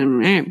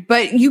shouldn't,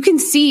 but you can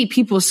see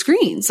people's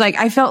screens. Like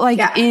I felt like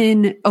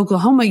in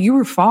Oklahoma, you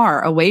were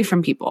far away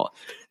from people.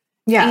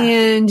 Yeah.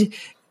 And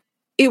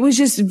it was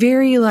just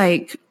very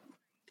like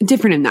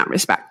different in that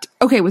respect.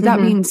 Okay. With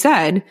that being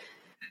said,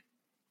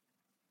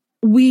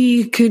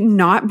 we could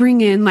not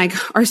bring in like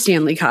our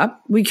Stanley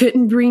Cup. We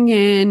couldn't bring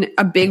in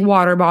a big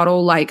water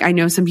bottle like I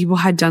know some people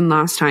had done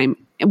last time.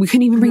 And we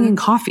couldn't even bring in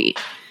coffee.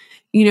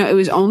 It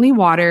was only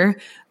water.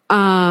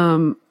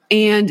 And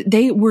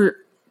they were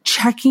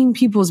checking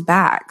people's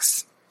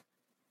bags.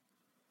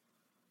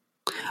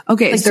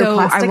 Okay, like so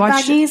plastic I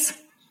watched baggies?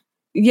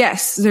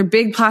 Yes, they're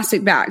big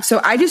plastic bags.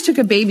 So I just took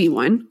a baby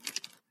one.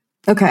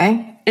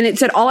 Okay. And it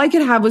said all I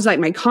could have was like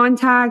my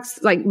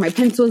contacts, like my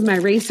pencils, my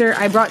eraser.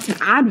 I brought some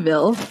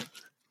Advil.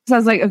 So I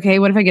was like, okay,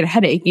 what if I get a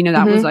headache? You know,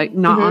 that was like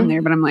not on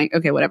there, but I'm like,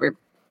 okay, whatever.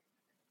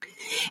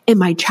 And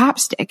my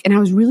chapstick. And I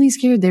was really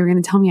scared they were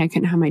going to tell me I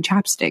couldn't have my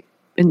chapstick.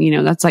 And, you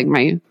know, that's like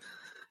my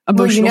emotional.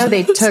 Well, you know,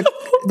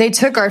 they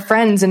took our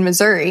friends in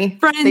Missouri.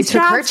 They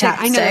took her chapstick.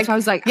 I know. So I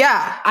was like,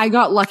 yeah, I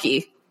got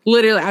lucky.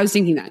 Literally, I was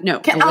thinking that. No.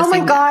 Oh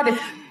my God.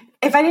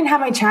 If I didn't have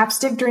my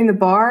chapstick during the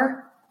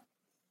bar,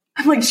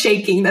 I'm like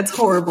shaking. That's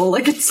horrible.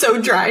 Like it's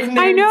so dry.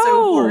 I know.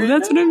 So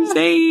that's what I'm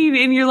saying.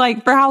 And you're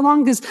like, for how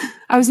long? Because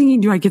I was thinking,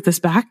 do I get this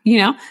back? You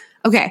know?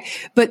 Okay.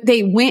 But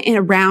they went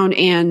around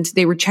and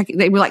they were checking,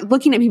 they were like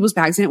looking at people's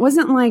bags. And it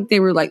wasn't like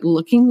they were like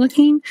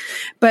looking,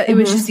 but it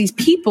was just these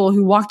people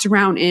who walked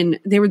around and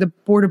they were the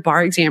board of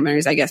bar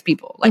examiners, I guess,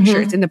 people like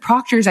shirts. And the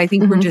proctors, I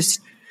think, were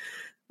just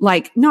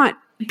like not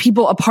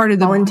people a part of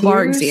the volunteers?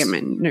 Bar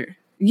examiner.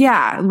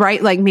 Yeah.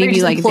 Right. Like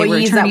maybe like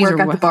employees they were that work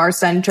at the bar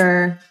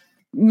center.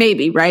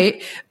 Maybe.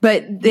 Right.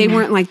 But they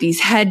weren't like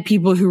these head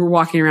people who were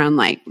walking around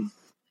like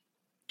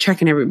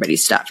checking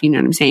everybody's stuff. You know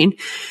what I'm saying?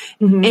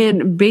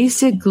 And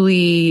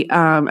basically,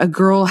 a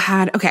girl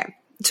had, okay.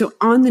 So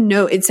on the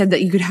note, it said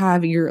that you could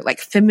have your like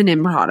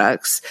feminine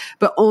products,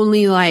 but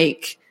only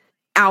like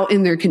out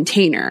in their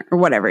container or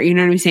whatever. You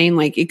know what I'm saying?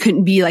 Like it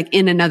couldn't be like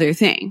in another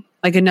thing,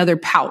 like another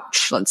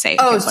pouch, let's say.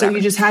 Oh, so you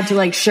just had to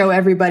like show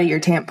everybody your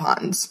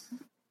tampons.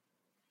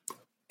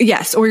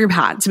 Yes. Or your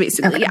pads,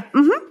 basically. Okay.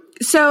 Yeah.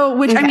 So,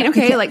 which I mean,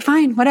 okay, like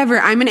fine, whatever.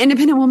 I'm an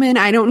independent woman.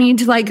 I don't need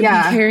to like be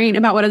caring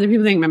about what other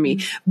people think about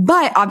me.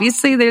 But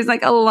obviously there's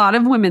like a lot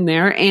of women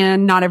there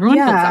and not everyone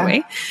feels that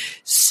way.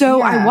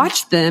 So I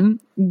watched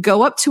them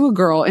go up to a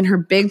girl in her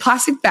big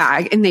plastic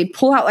bag and they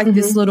pull out like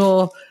this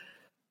little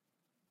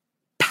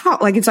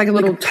pouch, like it's like a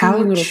little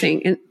pouch, little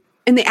thing.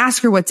 And they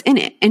ask her what's in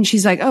it. And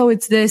she's like, oh,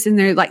 it's this. And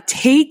they're like,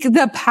 take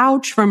the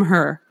pouch from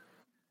her.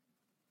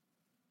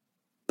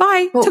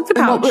 Bye. Well, took the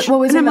pouch.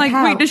 What was and I'm in like,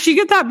 pouch? Wait, does she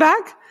get that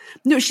back?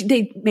 No,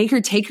 they make her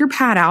take her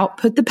pad out,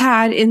 put the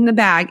pad in the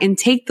bag, and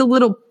take the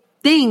little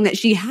thing that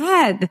she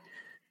had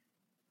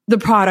the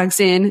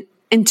products in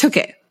and took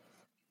it.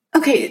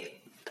 Okay.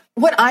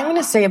 What I'm going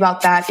to say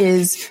about that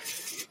is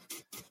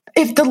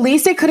if the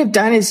least they could have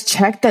done is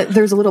check that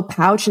there's a little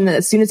pouch and that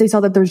as soon as they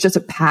saw that there was just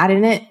a pad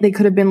in it, they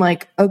could have been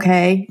like,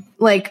 okay,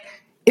 like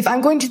if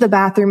I'm going to the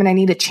bathroom and I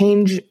need to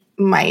change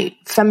my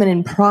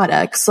feminine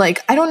products, like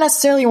I don't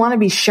necessarily want to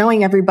be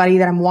showing everybody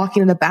that I'm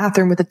walking to the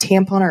bathroom with a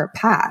tampon or a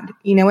pad.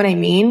 You know what I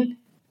mean?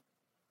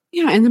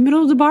 Yeah, in the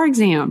middle of the bar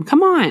exam.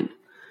 Come on.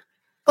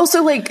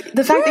 Also, like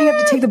the fact that you have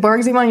to take the bar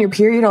exam on your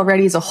period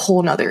already is a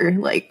whole nother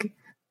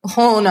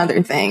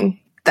thing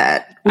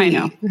that we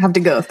have to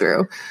go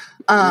through.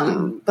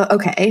 But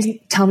okay,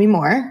 tell me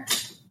more.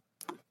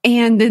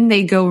 And then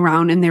they go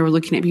around and they were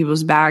looking at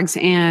people's bags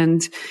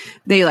and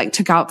they like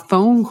took out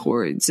phone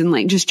cords and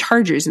like just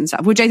chargers and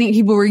stuff, which I think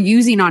people were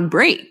using on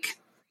break,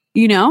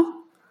 you know?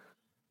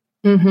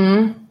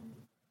 Well,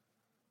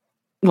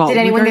 did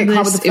anyone get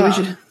called with the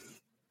phone?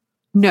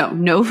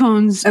 No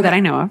phones that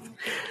I know of.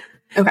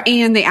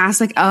 Okay. And they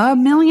asked like a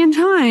million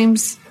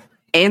times.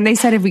 And they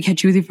said, if we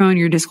catch you with your phone,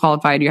 you're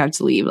disqualified. You have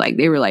to leave. Like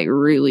they were like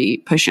really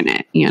pushing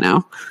it, you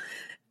know?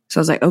 So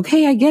I was like,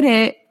 okay, I get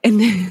it. And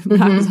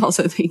then I was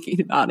also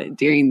thinking about it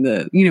during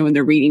the, you know, when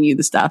they're reading you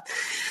the stuff,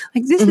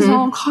 like this is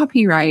all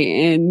copyright.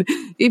 And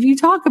if you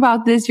talk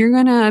about this, you're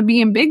going to be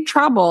in big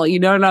trouble, you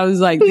know? And I was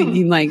like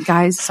thinking like,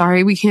 guys,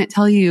 sorry, we can't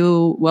tell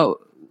you what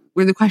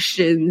were the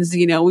questions.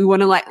 You know, we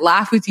want to like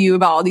laugh with you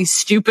about all these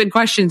stupid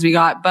questions we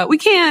got, but we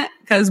can't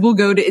because we'll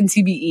go to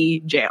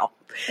NCBE jail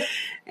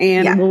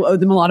and we'll owe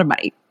them a lot of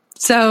money.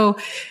 So,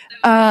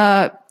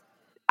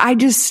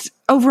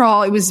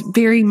 overall, it was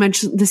very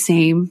much the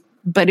same,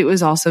 but it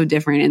was also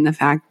different in the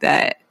fact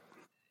that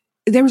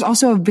there was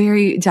also a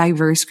very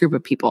diverse group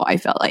of people, I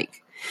felt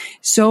like.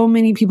 So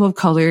many people of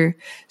color,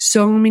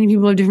 so many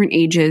people of different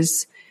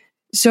ages,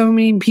 so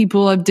many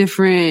people of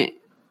different,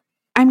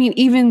 I mean,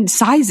 even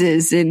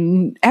sizes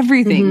and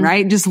everything,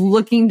 right? Just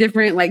looking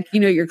different, like,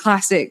 you know, your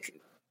classic,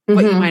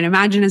 what you might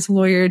imagine as a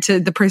lawyer to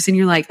the person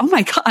you're like, oh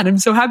my God, I'm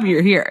so happy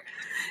you're here.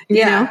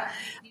 You know?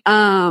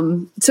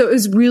 So it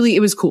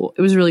was cool.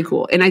 It was really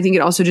cool. And I think it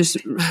also just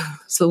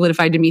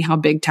solidified to me how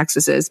big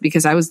Texas is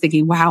because I was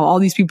thinking, wow, all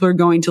these people are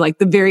going to like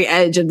the very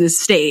edge of this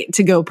state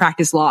to go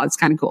practice law. It's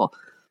kind of cool.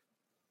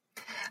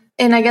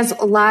 And I guess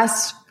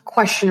last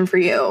question for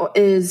you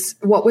is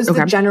what was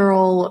the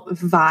general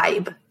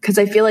vibe? Because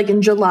I feel like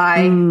in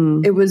July,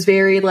 it was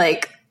very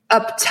like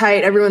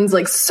uptight. Everyone's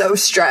like so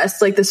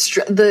stressed. Like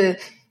the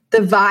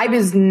vibe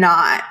is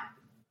not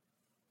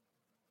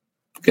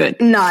good.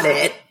 Not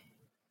it.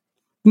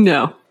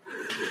 No,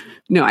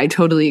 I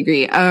totally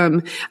agree.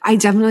 I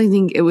definitely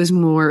think it was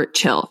more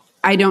chill.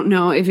 I don't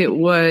know if it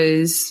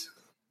was,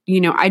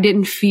 you know, I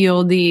didn't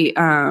feel the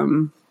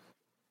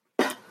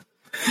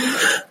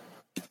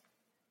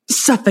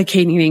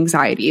suffocating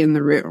anxiety in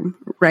the room,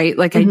 right?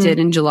 Like I did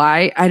in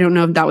July. I don't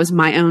know if that was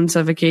my own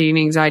suffocating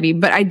anxiety,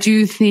 but I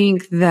do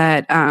think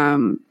that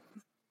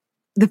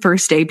the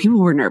first day people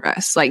were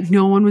nervous. Like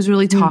no one was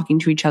really talking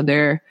to each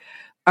other.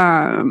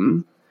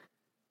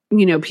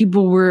 you know,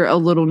 people were a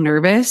little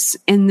nervous.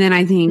 And then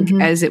I think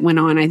as it went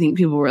on, I think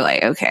people were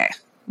like, okay.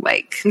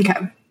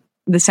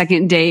 The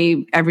second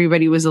day,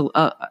 everybody was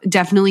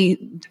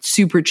definitely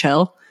super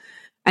chill.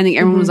 I think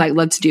everyone was like,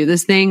 let's do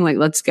this thing. Like,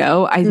 let's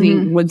go. I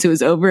think once it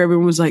was over,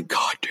 everyone was like,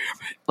 God damn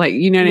it. Like,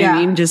 you know what I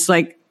mean? Just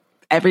like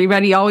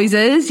everybody always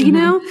is, you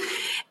know?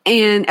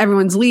 And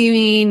everyone's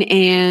leaving.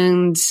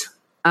 And,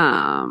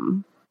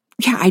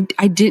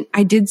 I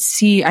did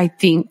see, I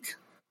think,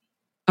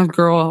 a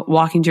girl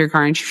walking to her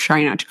car and she's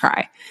trying not to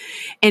cry.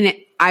 And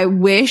I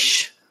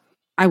wish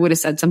I would have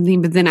said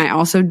something, but then I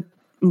also am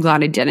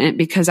glad I didn't,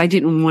 because I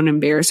didn't want to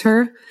embarrass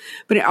her,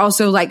 but it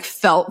also like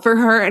felt for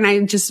her. And I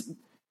just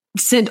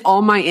sent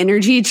all my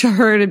energy to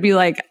her to be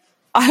like,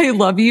 I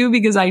love you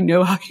because I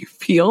know how you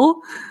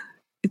feel.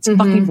 It's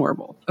fucking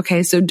horrible.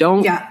 Okay. So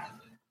don't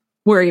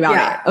worry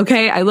about it.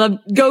 Okay.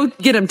 Go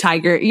get him,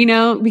 Tiger, you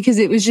know, because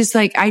it was just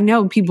like, I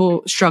know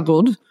people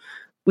struggled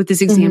with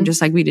this exam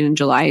just like we did in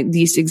July.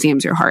 These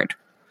exams are hard.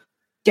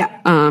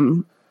 Yeah.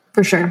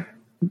 For sure.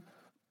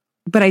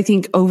 But I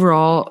think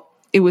overall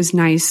it was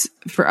nice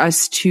for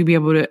us to be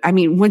able to, I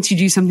mean, once you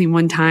do something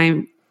one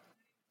time,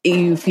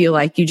 you feel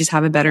like you just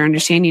have a better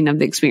understanding of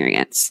the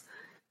experience.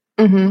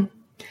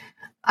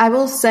 I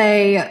will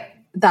say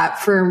that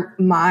for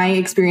my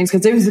experience,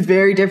 because it was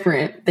very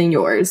different than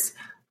yours,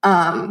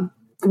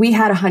 we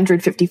had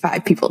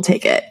 155 people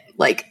take it.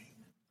 Like,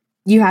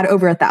 you had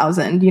over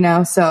 1,000, you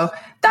know? So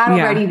that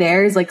already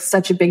there is like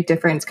such a big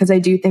difference. Cause I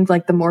do think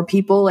like the more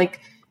people,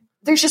 like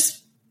there's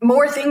just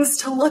more things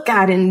to look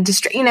at and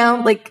you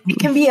know, like it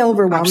can be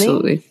overwhelming.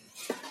 Absolutely.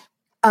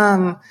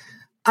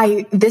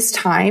 This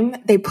time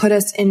they put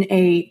us in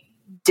a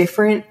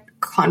different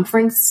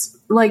conference,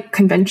 like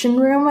convention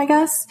room, I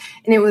guess.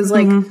 And it was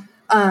like,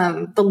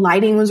 the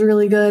lighting was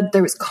really good.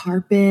 There was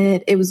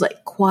carpet. It was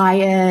like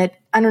quiet.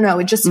 I don't know.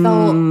 It just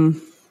felt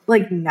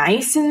like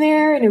nice in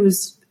there. And it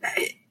was,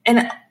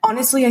 and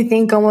honestly, I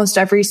think almost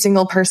every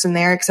single person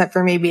there, except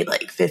for maybe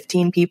like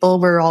 15 people,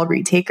 were all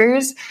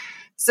retakers.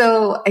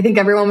 So I think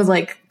everyone was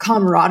like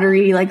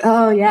camaraderie, like,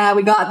 oh yeah,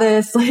 we got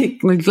this.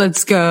 Like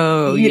let's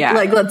go.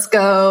 Like, let's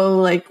go.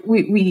 Like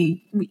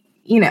we,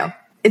 you know,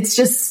 it's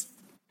just,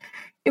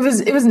 it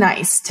was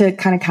nice to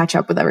kind of catch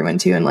up with everyone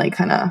too. And like,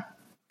 kind of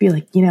be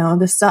like, you know,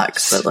 this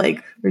sucks, but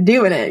like, we're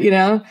doing it, you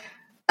know?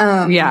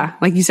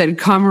 Like you said,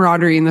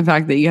 camaraderie and the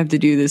fact that you have to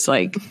do this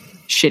like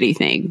shitty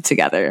thing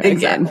together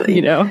again,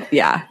 you know?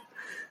 Yeah.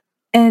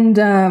 And,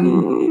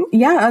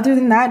 other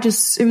than that,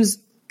 just, it was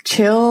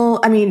chill.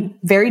 I mean,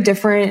 very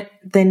different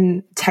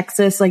than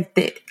Texas.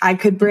 Like I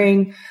could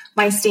bring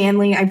my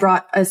Stanley. I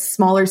brought a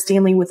smaller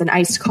Stanley with an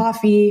iced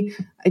coffee.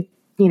 They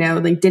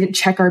didn't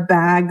check our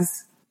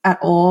bags at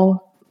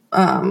all.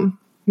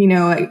 You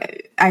know,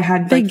 I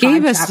had, they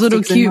gave us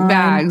little cute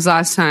bags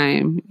last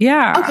time.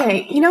 Yeah.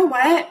 Okay. You know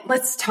what?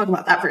 Let's talk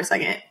about that for a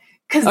second.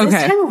 Cause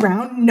this time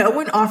around, no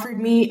one offered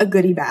me a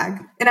goodie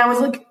bag. And I was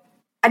like,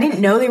 I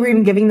didn't know they were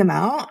even giving them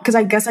out. Cause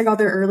I guess I got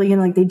there early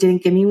and like they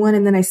didn't give me one.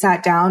 And then I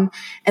sat down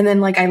and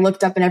then like I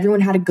looked up and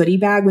everyone had a goodie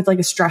bag with like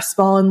a stress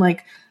ball and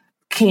like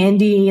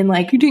candy and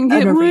like. You didn't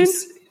get one?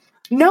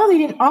 No, they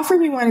didn't offer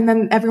me one. And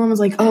then everyone was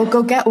like, oh,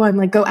 go get one.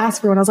 Like go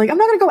ask for one. I was like, I'm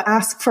not going to go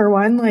ask for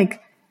one.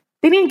 Like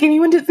they didn't give me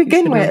one to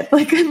begin with.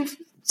 Like I'm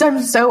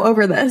so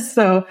over this.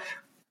 So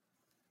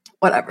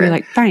whatever. You're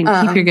like, fine,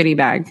 keep your goodie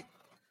bag.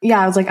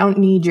 Yeah. I was like, I don't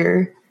need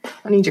your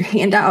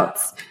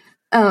handouts.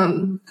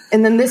 And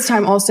then this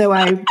time also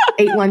I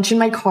ate lunch in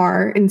my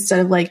car instead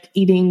of like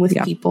eating with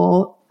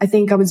people. I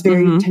think I was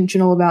very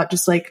intentional about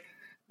just like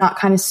not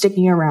kind of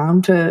sticking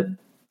around to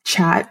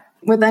chat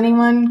with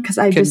anyone. Cause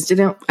I just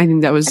didn't, I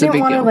think that was a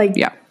big deal. Like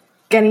get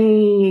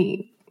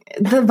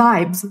the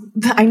vibes.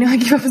 I know I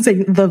keep on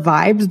saying the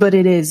vibes, but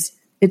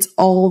it's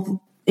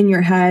all in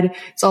your head.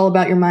 It's all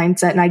about your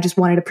mindset. And I just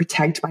wanted to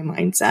protect my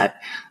mindset.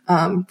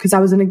 Cause I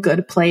was in a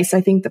good place,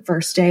 I think the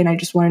first day. And I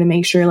just wanted to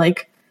make sure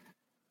like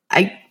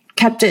I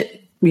kept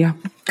it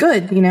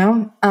good, you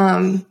know?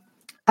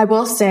 I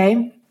will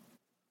say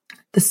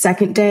the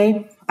second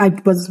day I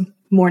was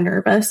more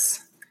nervous.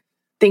 I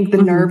think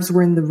the nerves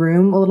were in the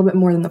room a little bit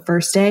more than the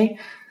first day.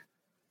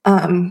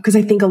 Cause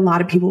I think a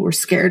lot of people were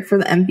scared for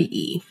the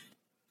MBE.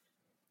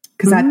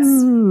 Cause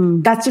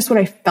that's just what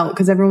I felt.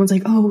 Cause everyone was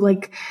like, oh,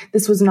 like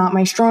this was not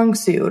my strong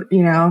suit.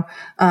 You know?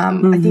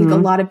 I think a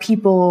lot of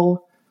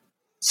people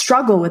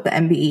struggle with the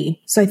MBE.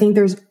 So I think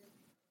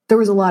there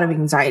was a lot of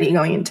anxiety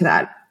going into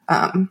that.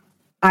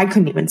 I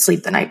couldn't even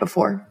sleep the night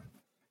before.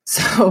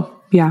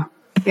 So yeah.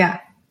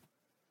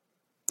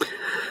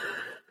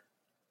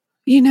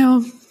 You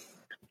know,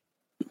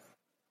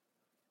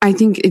 I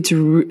think it's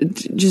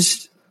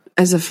just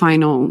as a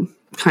final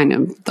kind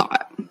of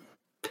thought,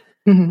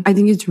 I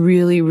think it's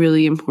really,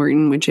 really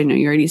important, which I know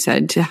you already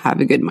said, to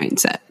have a good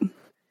mindset.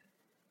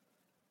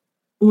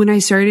 When I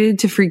started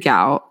to freak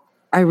out,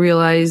 I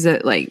realized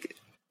that like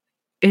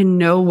in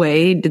no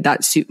way did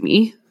that suit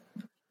me.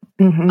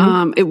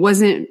 It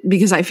wasn't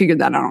because I figured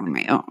that out on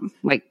my own.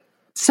 Like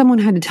someone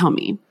had to tell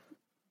me,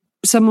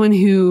 someone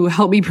who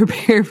helped me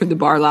prepare for the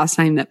bar last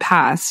time that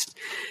passed.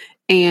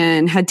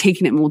 and had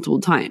taken it multiple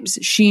times.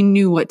 She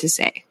knew what to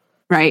say,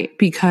 right?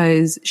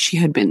 Because she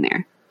had been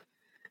there.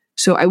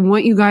 So I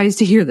want you guys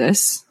to hear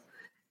this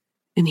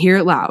and hear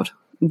it loud,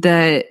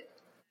 that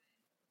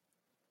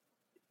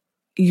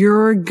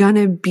you're going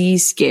to be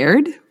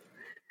scared.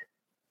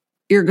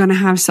 You're going to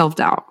have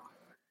self-doubt,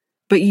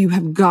 but you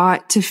have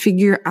got to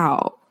figure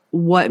out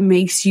what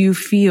makes you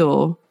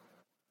feel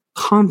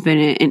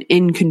confident and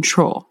in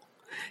control.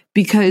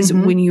 Because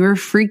when you're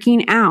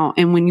freaking out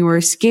and when you are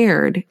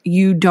scared,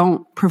 you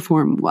don't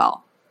perform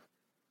well.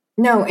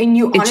 No, and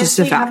you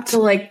honestly have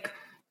to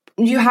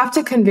you have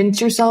to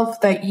convince yourself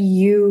that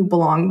you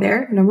belong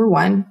there, number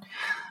one.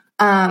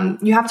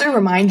 You have to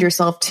remind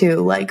yourself too,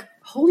 like,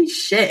 holy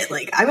shit,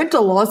 like I went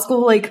to law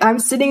school, like I'm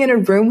sitting in a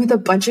room with a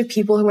bunch of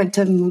people who went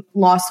to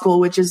law school,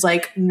 which is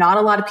like not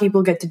a lot of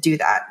people get to do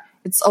that.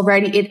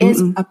 It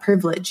is a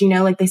privilege,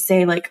 like they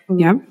say, like,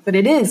 but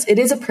it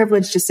is a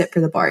privilege to sit for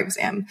the bar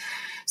exam.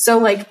 So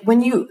like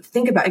when you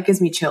think about it, gives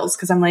me chills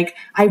because I'm like,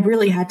 I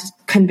really had to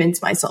convince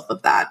myself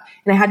of that.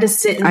 And I had to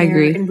sit in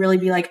there and really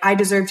be like, I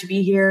deserve to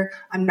be here.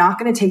 I'm not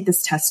going to take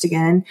this test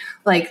again.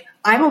 Like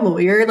I'm a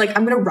lawyer. Like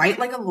I'm going to write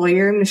like a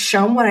lawyer. I'm going to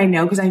show them what I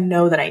know because I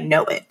know that I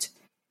know it.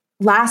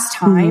 Last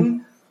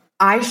time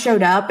I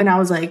showed up and I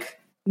was like,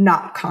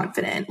 not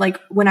confident. Like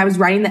when I was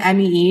writing the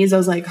MEEs, I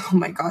was like, oh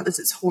my God, this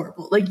is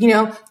horrible. Like,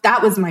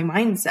 that was my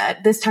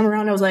mindset. This time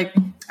around, I was like,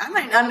 I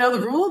might not know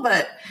the rule,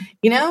 but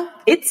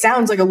it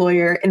sounds like a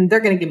lawyer and they're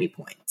going to give me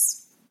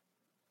points.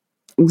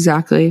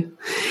 Exactly.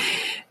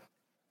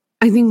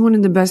 I think one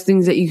of the best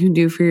things that you can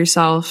do for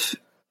yourself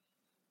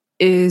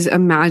is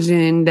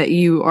imagine that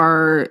you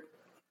are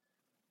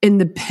in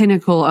the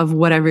pinnacle of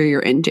whatever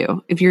you're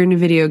into. If you're into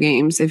video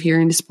games, if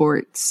you're into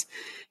sports,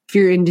 if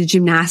you're into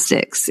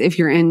gymnastics, if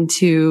you're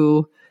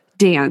into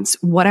dance,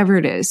 whatever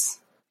it is,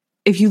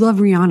 if you love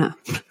Rihanna,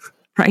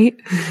 right?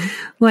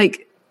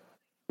 Like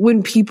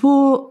when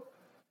people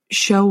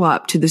show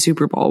up to the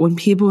Super Bowl, when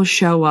people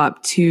show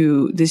up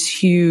to this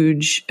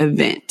huge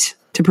event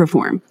to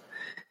perform,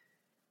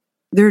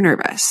 they're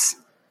nervous,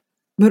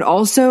 but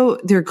also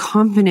they're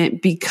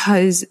confident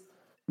because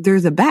they're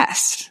the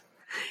best.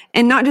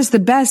 And not just the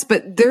best,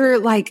 but they're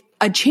like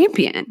a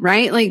champion,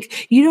 right?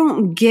 Like you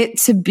don't get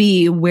to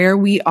be where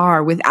we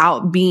are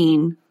without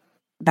being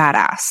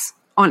badass.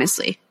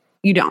 Honestly,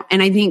 you don't.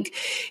 And I think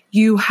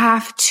you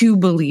have to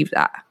believe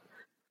that.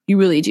 You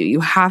really do. You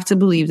have to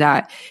believe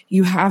that.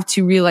 You have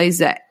to realize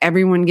that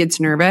everyone gets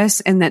nervous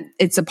and that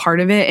it's a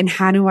part of it. And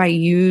how do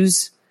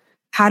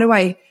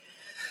I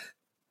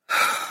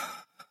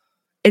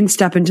and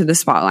step into the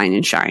spotlight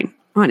and shine?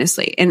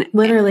 Honestly. And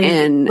literally,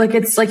 and like,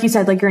 it's like you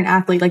said, like you're an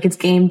athlete, like it's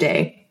game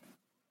day.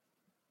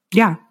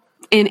 Yeah.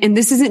 And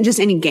this isn't just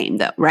any game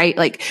though, right?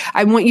 Like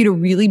I want you to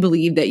really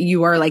believe that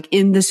you are like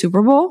in the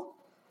Super Bowl,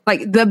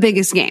 like the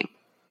biggest game,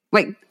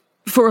 like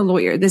for a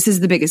lawyer, this is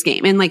the biggest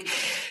game. And like,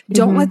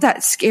 don't let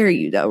that scare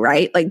you though,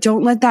 right? Like,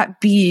 don't let that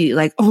be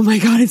like, oh my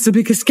God, it's the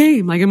biggest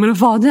game. Like I'm going to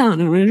fall down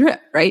and I'm going to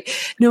trip,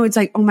 right? No, it's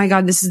like, oh my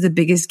God, this is the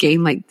biggest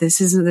game. Like this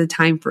isn't the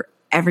time for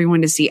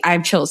everyone to see. I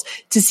have chills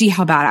to see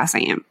how badass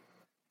I am.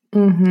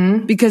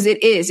 Because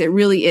it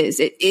really is.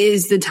 It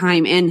is the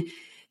time. And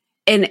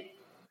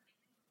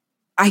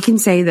I can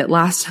say that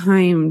last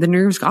time the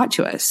nerves got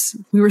to us.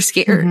 We were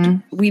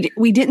scared.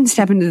 We didn't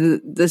step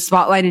into the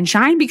spotlight and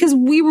shine because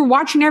we were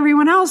watching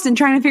everyone else and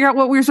trying to figure out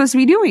what we were supposed to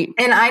be doing.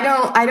 And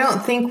I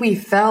don't think we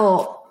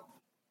felt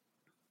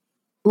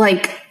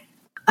like,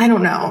 I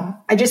don't know.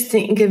 I just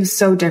think it was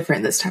so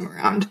different this time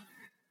around.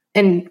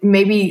 And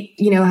maybe,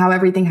 how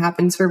everything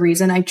happens for a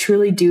reason. I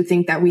truly do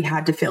think that we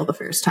had to fail the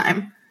first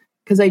time.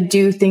 Because I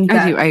do think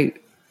that,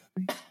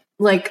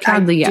 like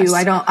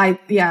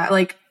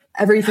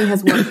everything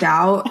has worked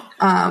out.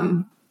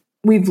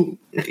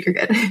 You're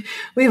good.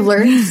 We've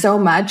learned so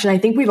much. And I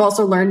think we've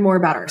also learned more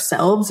about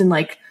ourselves. And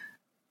like,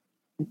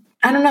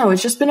 I don't know,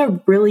 it's just been a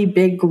really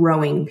big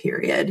growing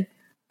period.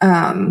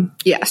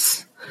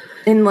 Yes.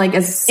 And like,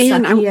 as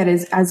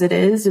sucky as it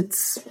is,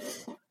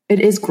 it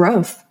is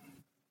growth.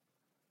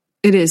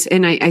 It is.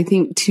 And I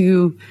think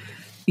too,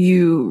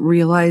 you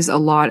realize a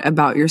lot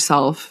about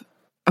yourself,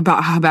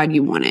 about how bad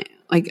you want it.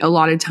 Like a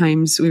lot of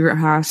times we were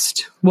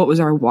asked, what was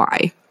our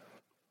why?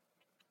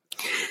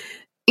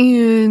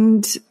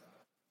 And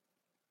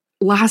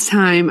last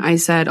time I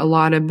said a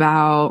lot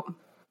about,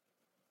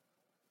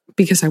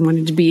 because I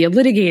wanted to be a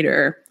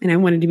litigator and I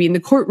wanted to be in the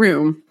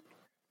courtroom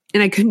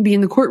and I couldn't be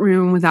in the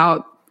courtroom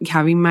without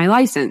having my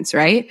license,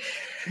 right?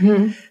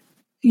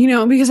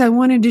 Because I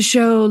wanted to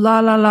show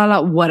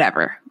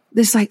whatever.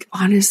 This, like,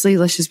 honestly,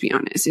 let's just be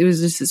honest. It was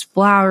just this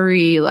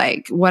flowery,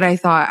 like, what I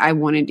thought I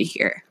wanted to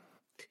hear.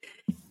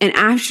 And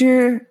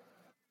after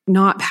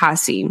not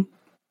passing,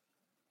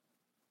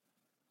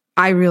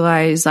 I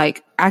realized,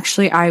 like,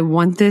 actually, I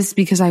want this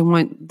because I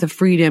want the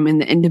freedom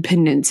and the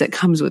independence that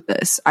comes with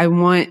this. I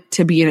want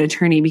to be an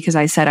attorney because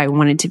I said I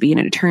wanted to be an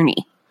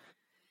attorney.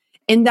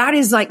 And that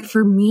is, like,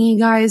 for me,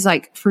 guys,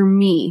 like, for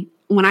me,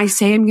 when I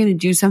say I'm going to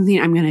do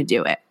something, I'm going to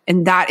do it.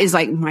 And that is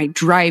like my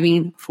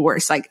driving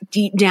force, like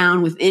deep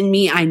down within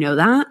me. I know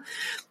that.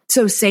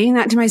 So saying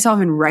that to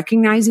myself and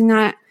recognizing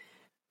that,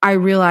 I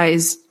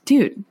realized,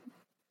 dude,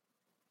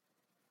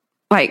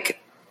 like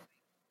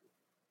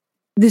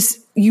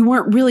this, you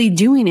weren't really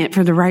doing it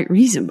for the right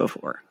reason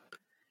before.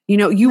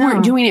 You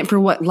weren't doing it for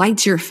what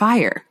lights your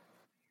fire.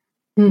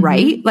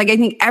 Right? Like, I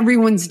think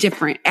everyone's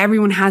different.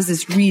 Everyone has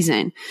this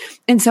reason.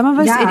 And some of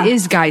us, it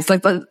is, guys,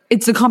 like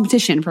it's the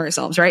competition for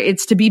ourselves, right?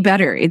 It's to be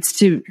better. It's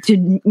to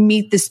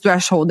meet this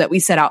threshold that we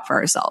set out for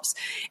ourselves.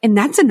 And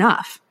that's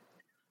enough.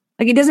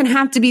 Like, it doesn't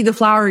have to be the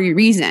flowery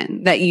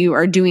reason that you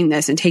are doing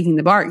this and taking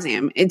the bar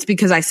exam. It's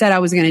because I said I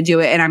was going to do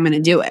it and I'm going to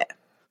do it.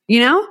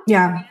 Yeah.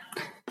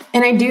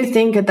 And I do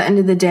think at the end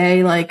of the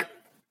day, like,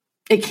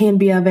 it can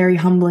be a very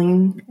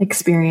humbling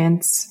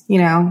experience,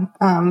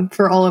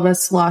 for all of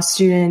us law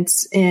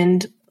students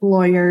and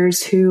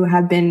lawyers who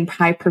have been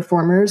high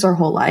performers our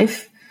whole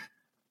life.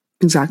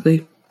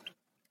 Exactly.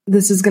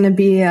 This is going to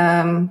be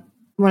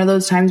one of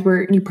those times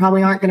where you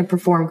probably aren't going to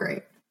perform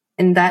great.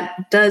 And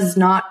that does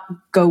not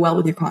go well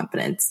with your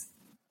confidence.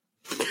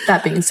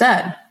 That being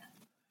said,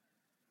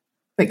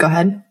 wait, go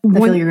ahead. I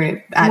feel you're going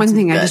to add one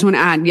thing. I just want to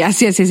add.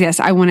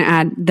 Yes. I want to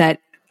add that.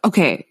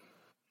 Okay.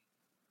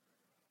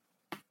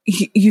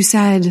 You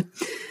said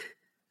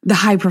the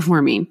high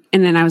performing.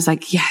 And then I was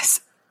like, yes,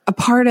 a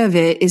part of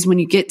it is when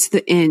you get to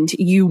the end,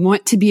 you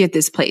want to be at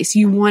this place.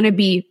 You want to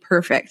be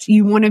perfect.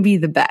 You want to be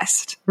the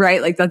best,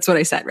 right? Like, that's what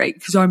I said, right?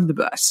 Because I'm the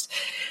best.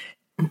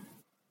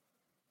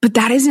 But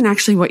that isn't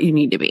actually what you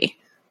need to be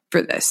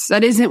for this.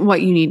 That isn't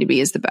what you need to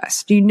be as the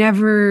best.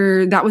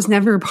 That was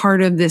never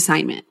part of the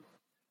assignment.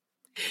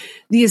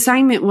 The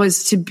assignment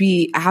was to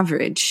be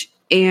average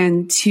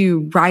and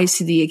to rise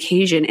to the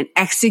occasion and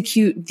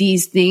execute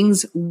these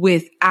things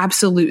with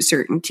absolute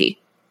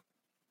certainty.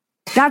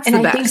 That's the best.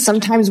 And I think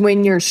sometimes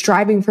when you're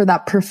striving for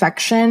that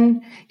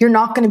perfection, you're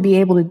not going to be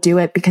able to do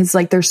it because,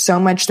 like, there's so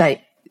much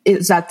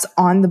that's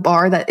on the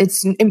bar that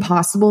it's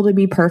impossible to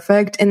be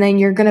perfect. And then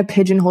you're going to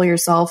pigeonhole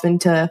yourself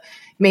into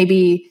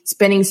maybe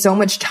spending so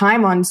much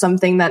time on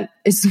something that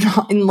is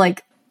not in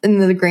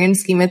the grand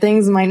scheme of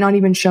things, might not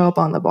even show up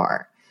on the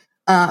bar.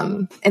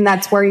 And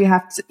that's where you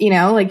have to,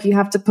 you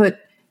have to put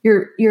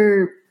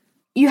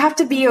you have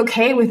to be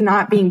okay with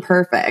not being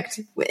perfect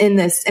in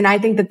this. And I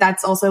think that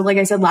that's also, like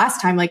I said last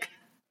time, like,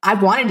 I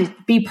wanted to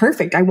be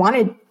perfect. I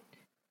wanted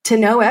to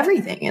know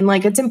everything, and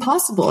like, it's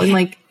impossible.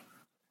 And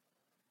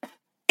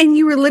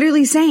you were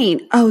literally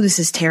saying, oh, this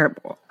is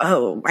terrible.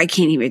 Oh, I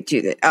can't even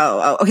do that.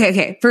 Oh,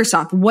 okay. First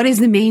off, what is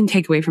the main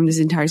takeaway from this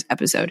entire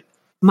episode?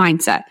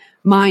 Mindset.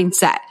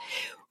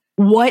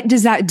 What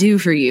does that do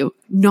for you?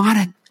 Not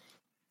a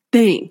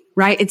thing,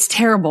 right? It's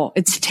terrible.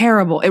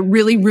 It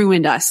really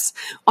ruined us.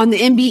 On the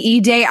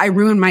MBE day, I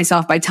ruined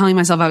myself by telling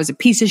myself I was a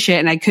piece of shit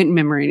and I couldn't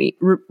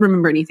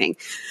remember anything.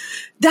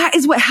 That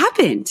is what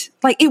happened.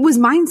 Like, it was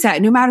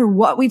mindset. No matter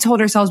what we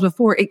told ourselves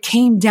before, it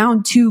came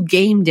down to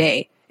game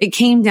day. It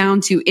came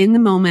down to, in the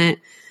moment,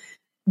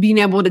 being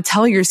able to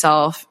tell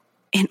yourself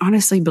and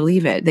honestly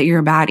believe it, that you're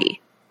a baddie.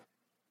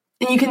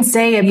 And you can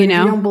say it, but if you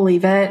don't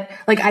believe it.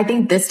 Like, I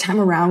think this time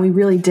around, we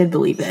really did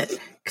believe it.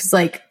 Because,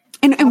 like,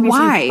 and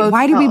why?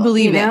 Why do we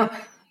believe it?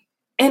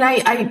 And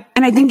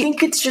I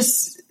think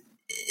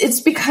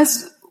it's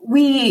because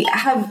we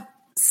have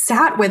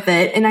sat with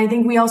it. And I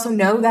think we also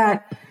know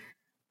that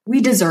we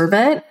deserve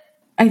it.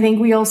 I think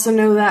we also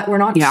know that we're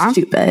not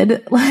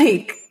stupid.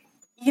 Like,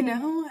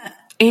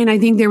 And I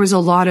think there was a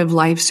lot of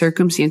life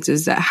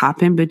circumstances that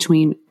happened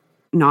between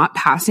not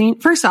passing.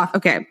 First off,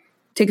 okay,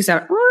 take us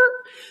out.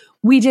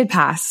 We did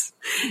pass.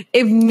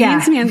 If me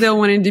and Samantha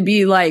wanted to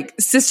be like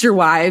sister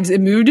wives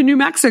and move to New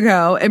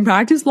Mexico and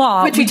practice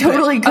law, which we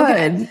totally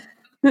could.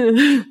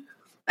 Okay.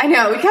 I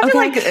know. We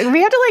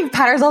have to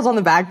pat ourselves on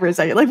the back for a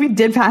second. Like, we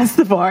did pass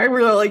the bar.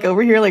 We're like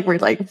over here, like, we're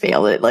like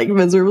failed it like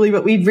miserably,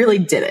 but we really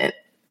didn't.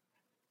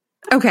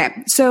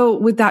 Okay. So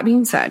with that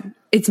being said,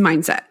 it's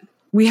mindset.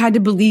 We had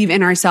to believe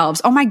in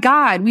ourselves. Oh my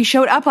God, we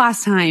showed up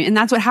last time and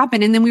that's what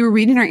happened. And then we were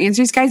reading our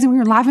answers, guys, and we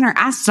were laughing our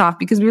asses off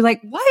because we were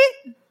like, what?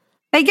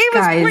 They gave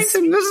us points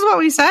and this is what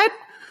we said.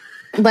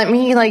 Let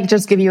me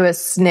just give you a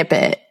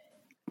snippet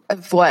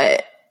of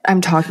what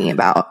I'm talking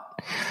about.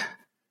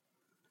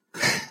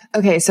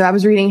 Okay, so I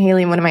was reading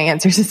Haley one of my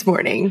answers this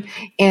morning,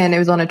 and it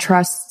was on a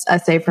trust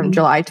essay from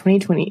July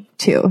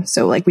 2022.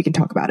 So we can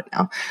talk about it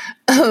now.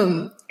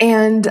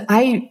 And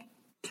I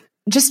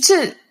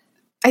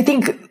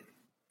think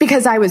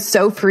because I was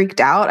so freaked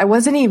out, I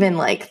wasn't even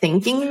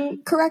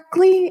thinking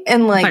correctly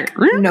and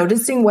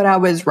noticing what I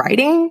was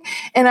writing.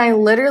 And I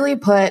literally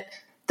put,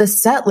 the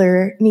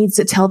settler needs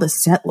to tell the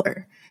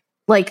settler,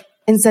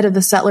 instead of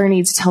the settler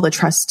needs to tell the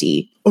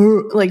trustee,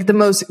 or the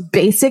most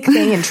basic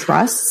thing in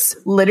trusts,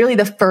 literally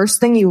the first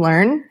thing you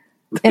learn.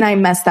 And I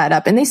messed that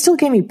up, and they still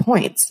gave me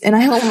points, and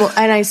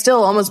I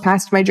still almost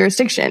passed my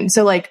jurisdiction.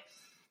 So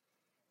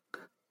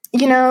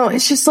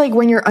it's just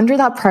when you're under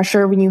that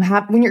pressure, when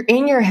you're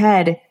in your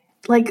head,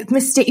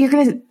 mistakes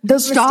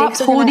stop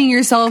holding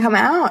yourself come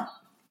out.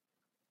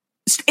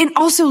 And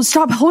also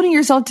stop holding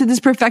yourself to this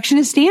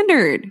perfectionist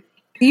standard.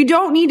 You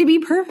don't need to be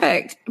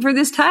perfect for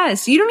this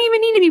test. You don't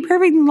even need to be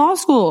perfect in law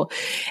school.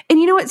 And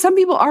you know what? Some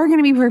people are going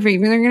to be perfect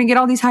and they're going to get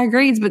all these high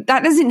grades, but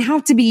that doesn't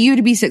have to be you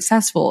to be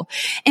successful.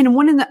 And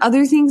one of the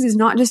other things is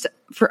not just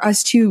for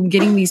us to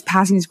getting these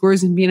passing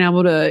scores and being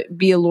able to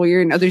be a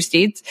lawyer in other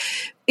states,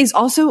 is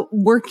also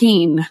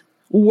working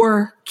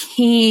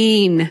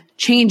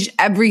changed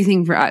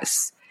everything for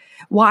us.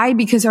 Why?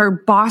 Because our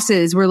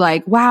bosses were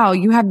like, wow,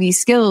 you have these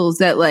skills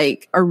that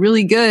like are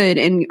really good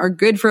and are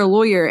good for a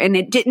lawyer. And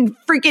it didn't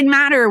freaking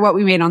matter what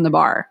we made on the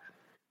bar.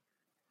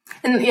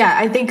 And yeah,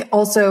 I think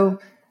also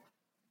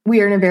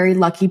we are in a very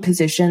lucky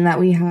position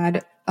that we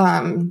had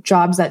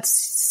jobs that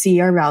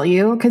see our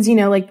value. Cause you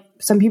know, like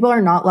some people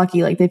are not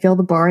lucky. Like they fail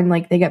the bar and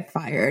like they get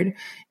fired.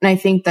 And I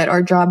think that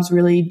our jobs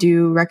really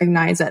do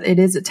recognize that it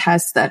is a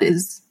test that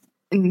is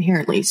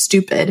inherently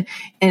stupid,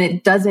 and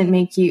it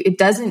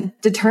doesn't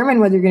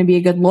determine whether you're going to be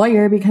a good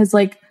lawyer, because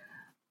like,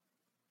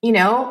 you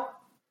know,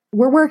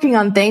 we're working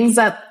on things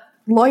that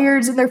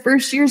lawyers in their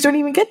first years don't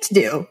even get to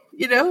do,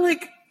 you know,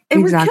 like,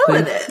 and we're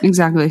killing it.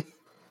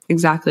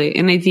 Exactly.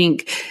 And I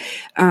think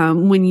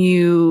when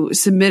you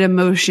submit a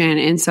motion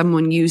and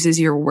someone uses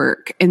your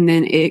work and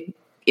then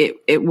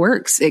it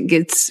works, it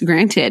gets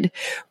granted,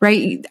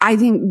 right? I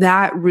think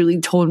that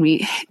really told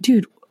me,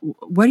 dude,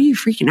 what are you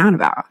freaking out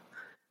about?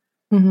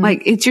 Mm-hmm.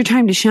 Like, it's your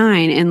time to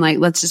shine, and like,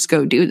 let's just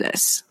go do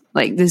this.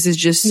 Like, this is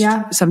just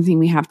something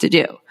we have to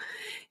do.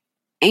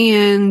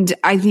 And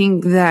I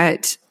think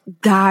that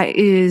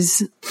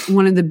is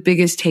one of the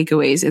biggest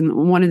takeaways.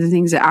 And one of the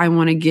things that I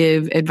want to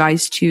give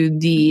advice to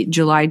the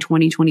July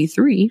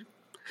 2023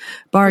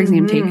 bar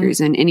exam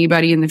takers and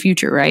anybody in the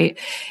future, right?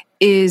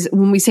 Is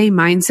when we say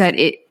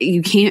mindset,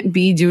 you can't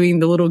be doing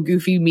the little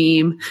goofy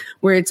meme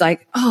where it's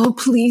like, oh,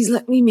 please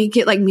let me make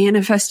it like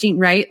manifesting,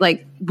 right?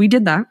 Like, we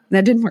did that.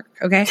 That didn't work.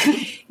 Okay.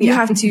 You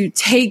have to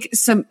take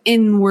some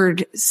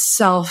inward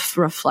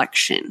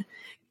self-reflection,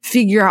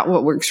 figure out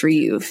what works for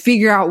you,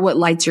 figure out what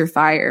lights your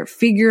fire,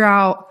 figure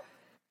out.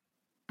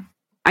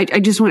 I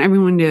just want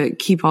everyone to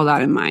keep all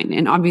that in mind.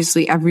 And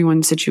obviously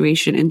everyone's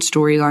situation and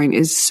storyline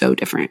is so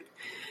different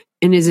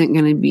and isn't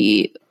going to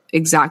be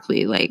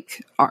exactly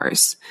like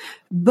ours.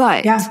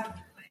 But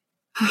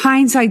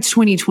hindsight's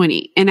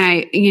 2020. And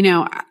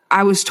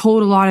I was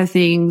told a lot of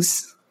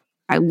things.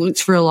 I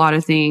looked for a lot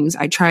of things.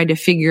 I tried to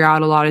figure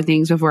out a lot of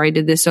things before I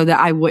did this so that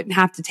I wouldn't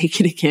have to take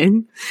it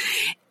again.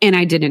 And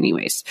I did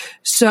anyways.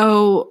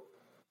 So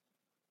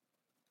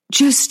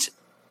just,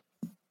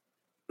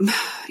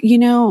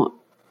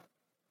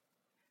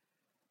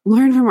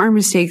 learn from our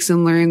mistakes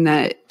and learn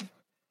that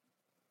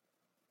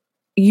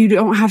you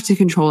don't have to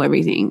control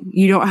everything.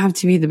 You don't have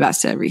to be the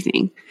best at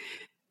everything.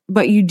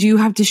 But you do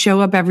have to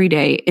show up every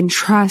day and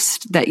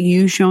trust that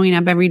you showing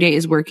up every day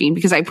is working,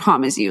 because I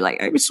promise you,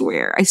 like, I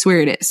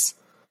swear it is.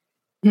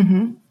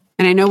 Mm-hmm.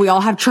 And I know we all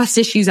have trust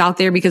issues out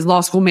there because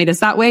law school made us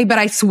that way, but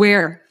I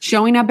swear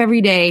showing up every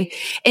day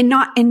and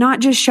not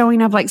just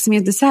showing up like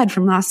Samantha said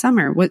from last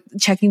summer with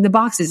checking the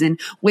boxes and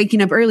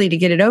waking up early to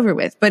get it over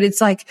with. But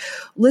it's like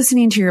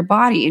listening to your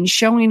body and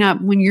showing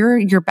up when you're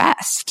your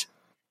best.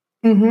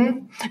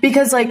 Mm-hmm.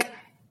 Because like,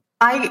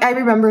 I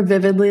remember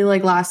vividly,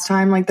 like last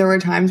time, like there were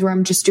times where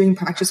I'm just doing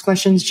practice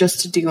questions just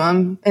to do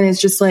them. And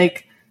it's just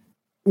like,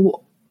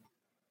 for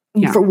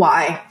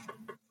why?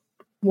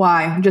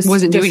 Just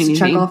wasn't doing anything.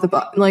 Check off the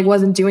box. Like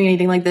wasn't doing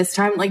anything. Like this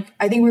time, like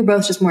I think we were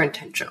both just more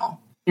intentional,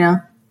 you know?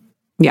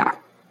 Yeah,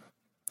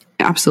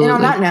 absolutely.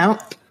 And on that note,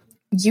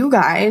 you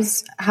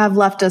guys have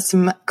left us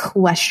some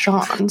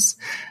questions.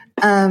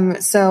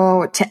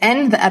 So to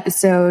end the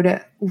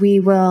episode, we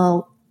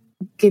will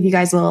give you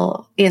guys a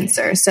little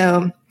answer.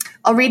 So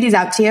I'll read these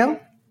out to you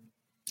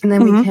and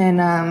then we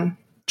can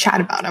chat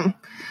about them.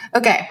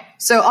 Okay.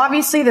 So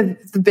obviously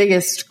the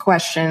biggest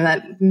question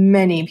that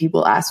many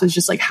people asked was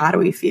just like, how do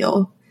we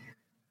feel?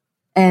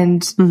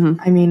 And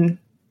I mean,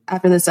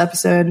 after this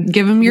episode,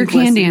 give them your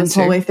canned answer this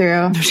whole way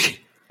through.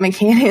 My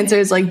canned answer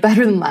is like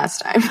better than last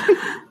time.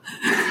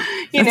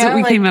 That's what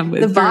we came up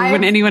with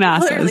when anyone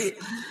asks us.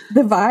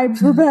 The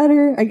vibes were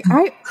better.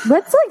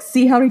 Let's like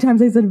see how many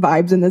times I said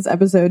vibes in this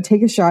episode.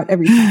 Take a shot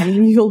every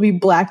time. You'll be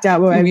blacked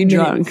out by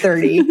minute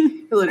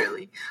 30,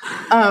 literally.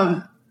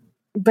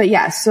 But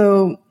yeah,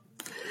 so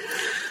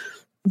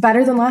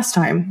better than last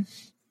time.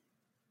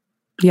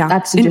 Yeah,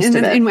 that's the gist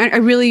of it.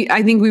 And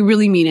I think we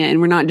really mean it, and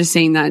we're not just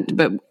saying that.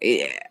 But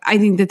I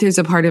think that there's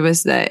a part of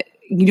us that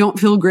you don't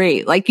feel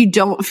great, like you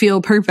don't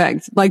feel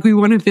perfect, like we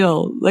want to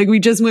feel, like we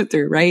just went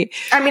through, right?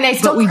 I mean, I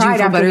still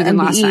cried after the MBE,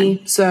 last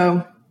time.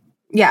 So.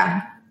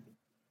 Yeah.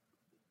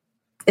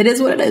 It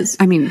is what it is.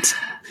 I mean,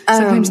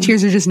 sometimes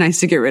tears are just nice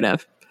to get rid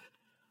of.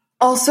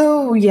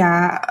 Also,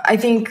 yeah, I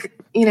think,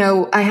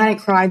 I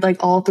hadn't cried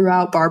like all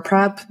throughout bar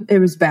prep. It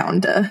was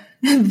bound to,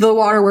 the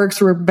waterworks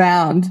were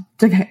bound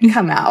to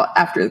come out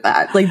after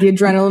that. Like the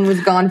adrenaline was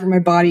gone from my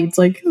body. It's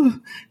like,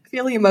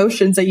 feeling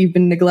emotions that you've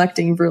been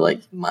neglecting for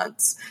like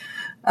months.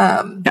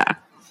 Yeah.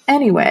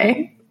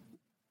 Anyway,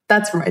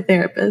 that's for my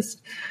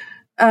therapist.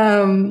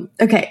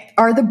 Okay.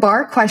 Are the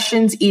bar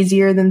questions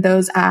easier than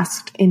those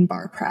asked in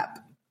bar prep?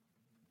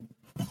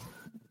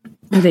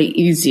 Are they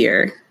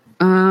easier?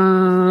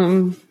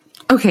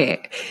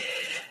 Okay.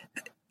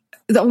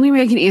 The only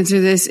way I can answer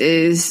this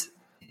is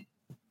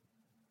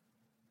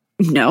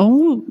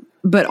no,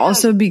 but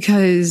also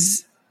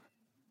because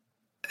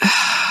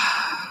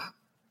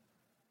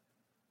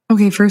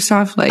okay, first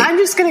off, like I'm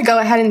just going to go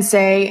ahead and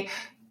say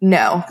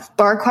no.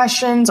 Bar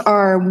questions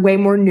are way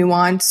more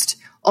nuanced.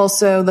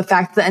 Also, the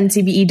fact that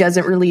NCBE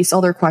doesn't release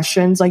all their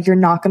questions, like you're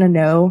not going to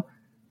know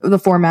the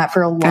format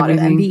for a lot of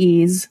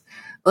MBEs.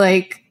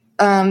 Like,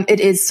 it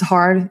is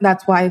hard.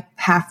 That's why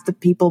half the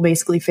people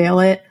basically fail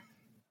it.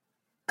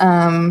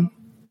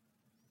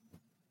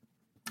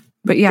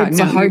 But yeah, it's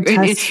a hard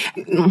test.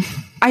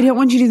 I don't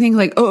want you to think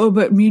like,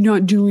 but me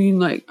not doing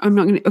like, I'm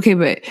not going to, okay,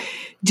 but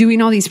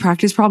doing all these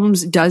practice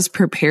problems does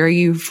prepare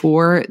you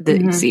for the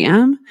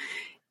exam.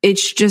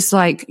 It's just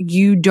like,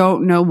 you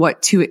don't know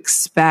what to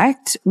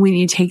expect when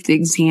you take the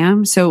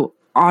exam. So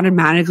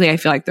automatically I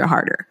feel like they're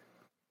harder.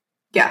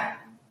 Yeah.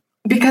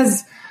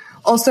 Because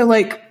also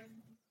like,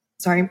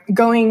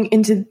 going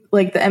into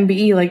like the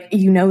MBE, like,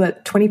 you know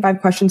that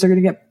 25 questions are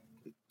going to get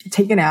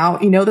taken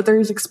out. You know that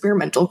there's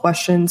experimental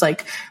questions.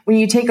 Like when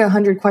you take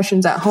 100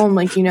 questions at home,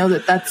 like, you know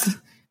that's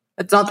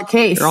not the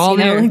case. They're all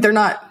there. Like,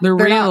 they're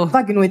real. Not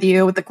fucking with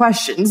you with the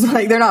questions.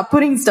 Like they're not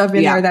putting stuff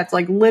in there that's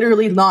like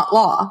literally not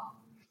law.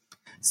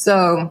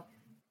 So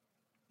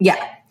yeah.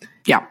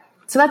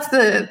 So that's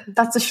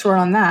the short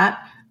on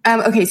that.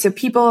 Okay. So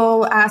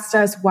people asked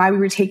us why we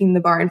were taking the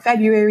bar in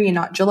February and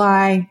not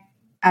July.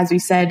 As we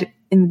said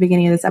in the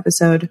beginning of this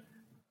episode,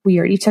 we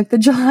already took the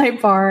July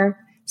bar.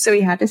 So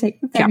we had to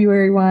take the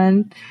February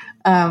one.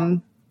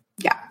 Okay.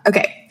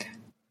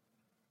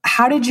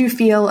 How did you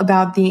feel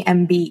about the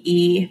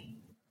MBE?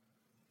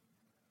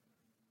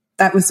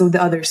 That was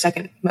the other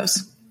second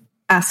most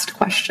asked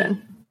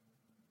question.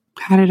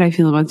 How did I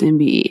feel about the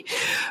MBE?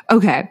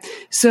 Okay.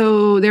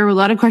 So there were a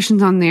lot of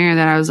questions on there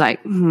that I was like,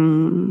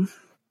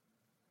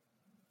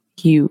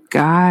 you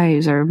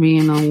guys are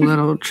being a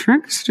little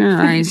trickster,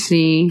 I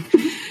see.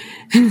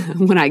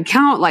 When I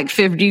count like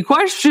 50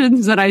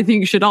 questions that I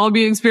think should all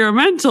be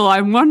experimental,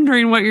 I'm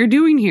wondering what you're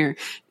doing here.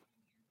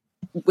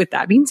 With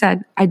that being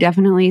said, I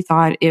definitely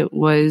thought it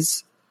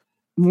was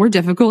more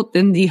difficult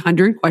than the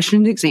 100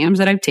 question exams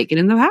that I've taken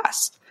in the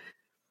past.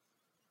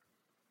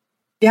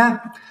 Yeah.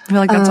 I feel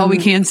like that's all we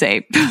can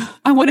say.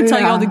 I want to tell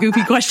you all the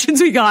goofy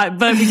questions we got,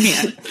 but we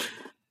can't.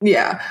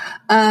 Yeah.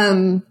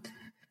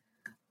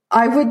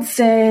 I would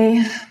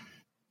say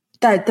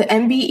that the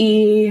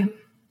MBE,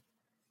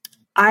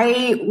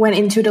 I went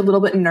into it a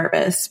little bit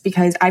nervous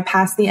because I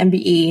passed the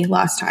MBE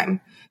last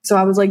time. So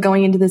I was like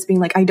going into this being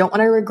like, I don't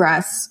want to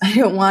regress. I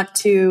don't want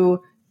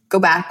to go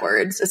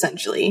backwards,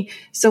 essentially.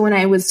 So when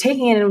I was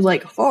taking it, it was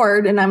like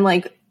hard. And I'm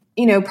like,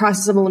 you know,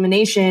 process of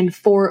elimination,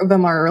 4 of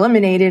them are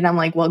eliminated. I'm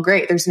like, well,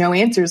 great. There's no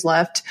answers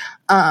left.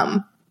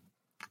 I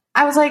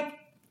was like,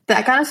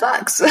 that kind of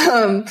sucks.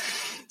 So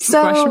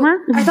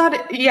I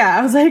thought,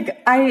 I was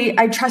like,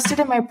 I trusted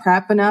in my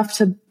prep enough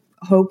to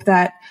hope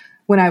that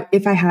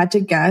if I had to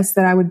guess,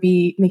 that I would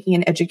be making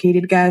an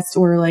educated guess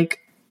or like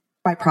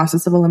by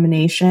process of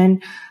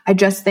elimination. I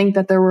just think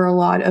that there were a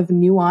lot of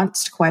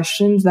nuanced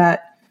questions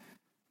that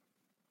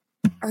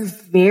are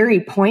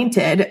very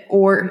pointed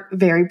or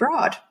very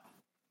broad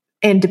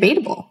and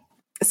debatable.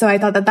 So I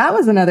thought that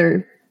was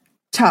another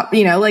top,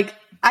 you know, like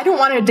I don't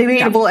want a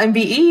debatable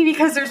MBE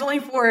because there's only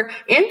 4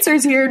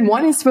 answers here and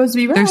one is supposed to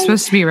be right. They're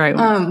supposed to be right.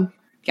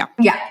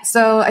 Yeah.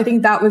 So I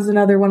think that was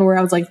another one where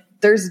I was like,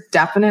 there's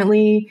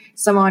definitely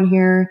some on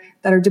here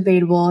that are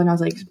debatable. And I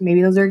was like,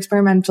 maybe those are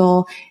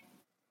experimental.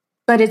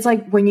 But it's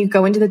like when you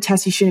go into the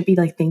test, you shouldn't be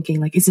like thinking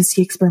like, is this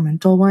the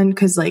experimental one?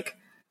 Cause like,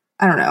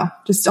 I don't know,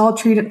 just all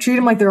treat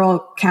them like they're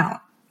all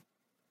count.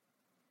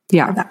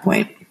 Yeah. At that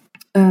point.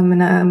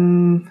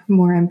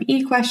 More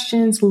MBE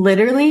questions.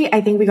 Literally,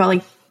 I think we got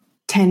like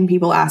 10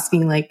 people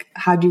asking like,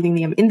 how do you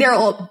think and they're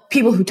all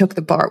people who took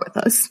the bar with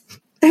us.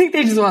 I think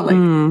they just want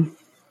like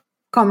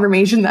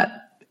confirmation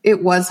that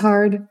it was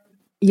hard.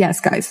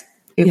 Yes, guys,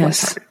 it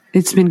was hard.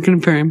 It's been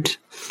confirmed.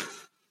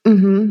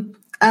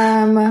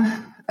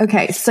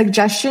 Okay.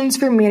 Suggestions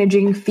for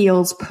managing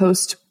feels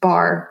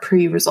post-bar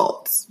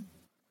pre-results.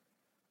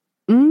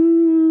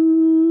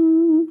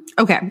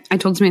 Okay. I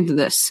told Samantha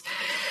this.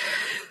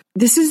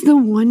 This is the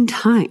one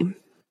time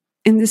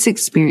in this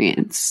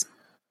experience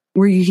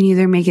where you can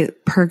either make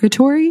it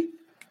purgatory,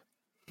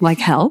 like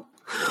hell,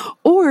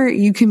 or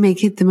you can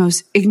make it the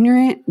most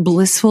ignorant,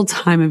 blissful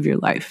time of your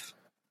life.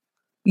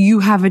 You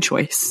have a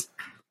choice.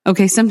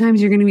 Okay,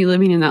 sometimes you're going to be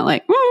living in that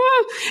like,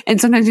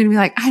 and sometimes you're going to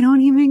be like, I don't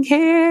even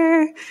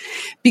care.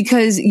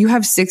 Because you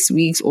have 6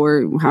 weeks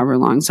or however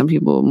long, some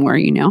people more,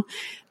 you know,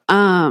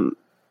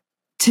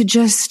 to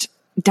just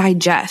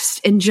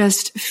digest and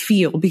just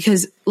feel.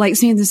 Because like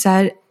Samantha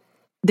said,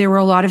 there were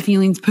a lot of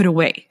feelings put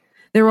away.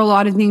 There were a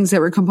lot of things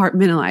that were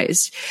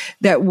compartmentalized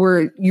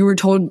you were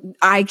told,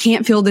 I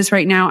can't feel this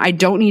right now. I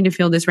don't need to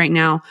feel this right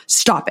now.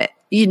 Stop it,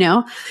 you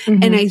know?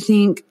 And I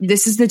think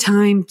this is the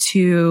time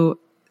to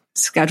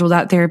schedule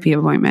that therapy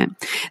appointment.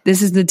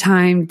 This is the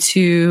time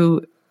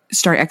to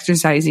start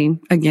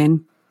exercising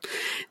again.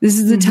 This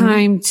is the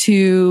time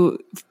to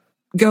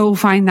go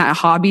find that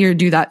hobby or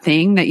do that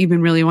thing that you've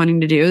been really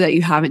wanting to do that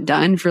you haven't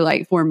done for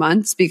like 4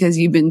 months because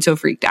you've been so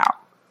freaked out.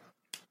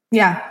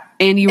 Yeah.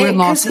 And you were in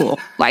law school.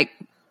 Like,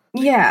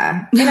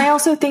 yeah. And I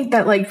also think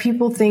that like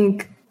people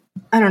think,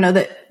 I don't know,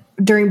 that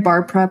during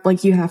bar prep,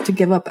 like you have to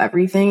give up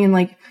everything, and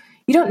like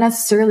you don't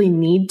necessarily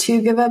need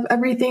to give up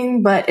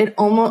everything, but it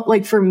almost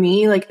like for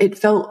me, like it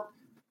felt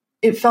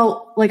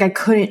like I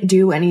couldn't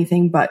do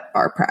anything but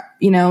bar prep,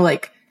 you know,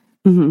 like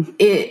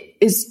it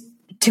is,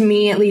 to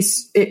me at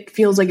least, it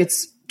feels like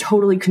it's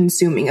totally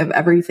consuming of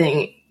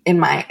everything in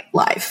my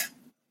life.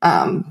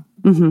 And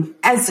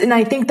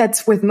I think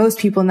that's with most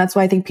people, and that's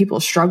why I think people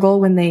struggle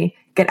when they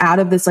get out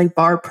of this like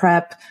bar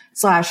prep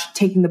 /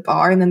 taking the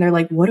bar, and then they're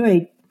like, what do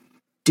I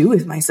do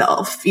with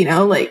myself? You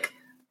know, like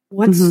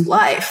what's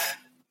life?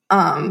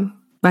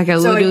 Like I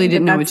literally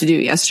didn't know what to do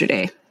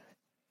yesterday.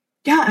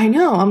 Yeah, I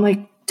know. I'm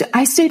like,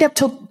 I stayed up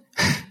till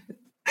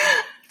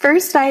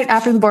first night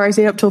after the bar, I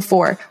stayed up till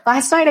 4.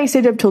 Last night I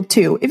stayed up till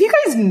 2. If you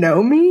guys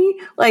know me,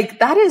 like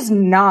that is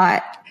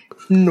not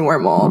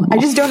normal. I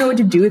just don't know what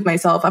to do with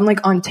myself. I'm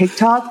like on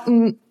TikTok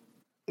and,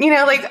 you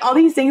know, like all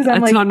these things.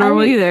 That's like, not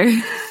normal either.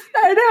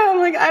 I know. I'm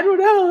like, I don't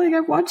know. Like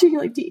I'm watching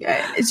like,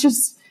 it's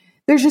just,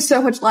 there's just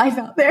so much life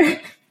out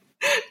there.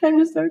 I'm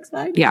just so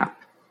excited. Yeah.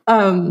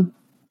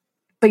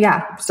 But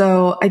yeah,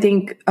 so I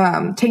think,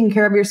 taking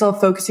care of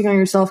yourself, focusing on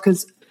yourself,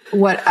 because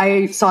what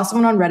I saw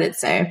someone on Reddit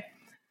say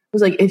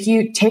was like, if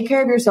you take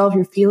care of yourself,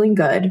 you're feeling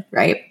good,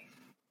 right?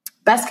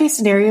 Best case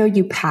scenario,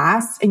 you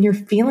pass and you're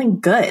feeling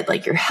good.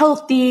 Like you're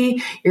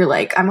healthy. You're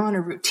like, I'm on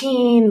a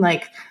routine.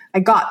 Like I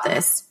got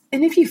this.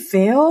 And if you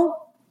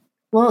fail,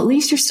 well, at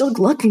least you're still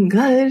looking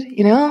good,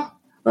 you know?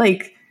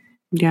 Like,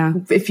 yeah,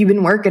 if you've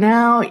been working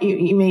out,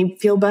 you may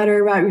feel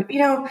better about, you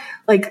know,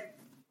 like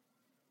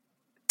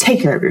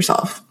take care of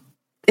yourself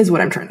is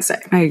what I'm trying to say.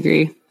 I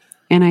agree.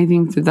 And I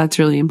think that that's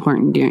really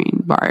important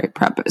during bar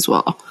prep as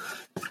well.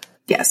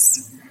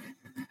 Yes.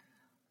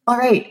 All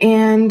right.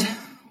 And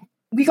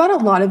we got a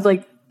lot of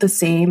like the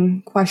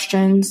same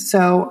questions.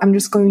 So I'm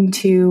just going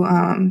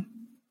to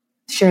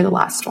share the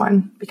last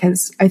one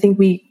because I think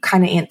we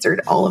kind of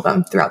answered all of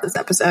them throughout this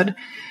episode.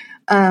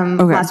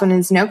 Okay. Last one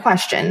is no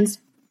questions,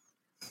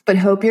 but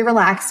hope you're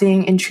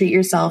relaxing and treat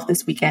yourself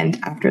this weekend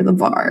after the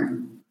bar.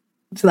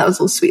 So that was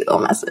a sweet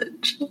little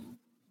message.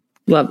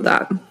 Love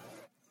that.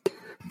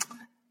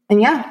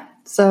 And yeah,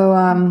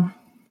 so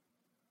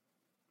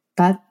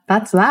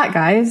that's that,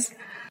 guys.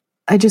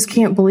 I just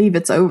can't believe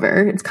it's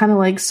over. It's kind of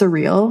like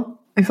surreal.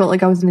 I felt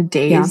like I was in a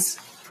daze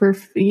for,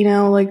 you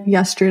know, like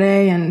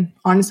yesterday, and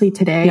honestly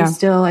today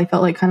still, I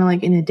felt like kind of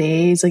like in a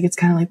daze. Like it's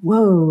kind of like,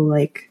 whoa,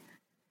 like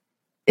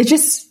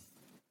it's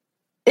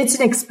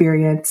an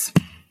experience.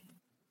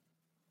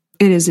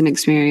 It is an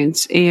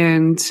experience.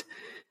 And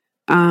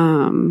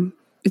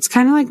it's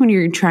kind of like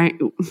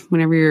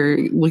whenever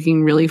you're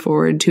looking really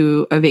forward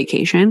to a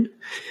vacation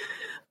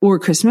or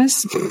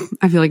Christmas.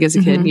 I feel like as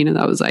a kid, you know,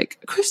 that was like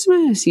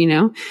Christmas, you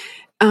know.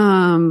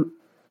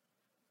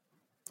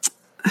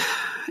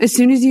 As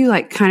soon as you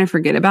like kind of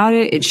forget about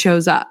it, it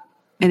shows up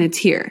and it's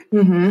here.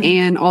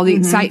 And all the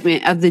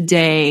excitement of the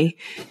day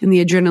and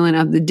the adrenaline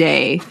of the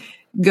day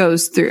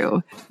goes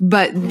through.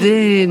 But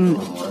then,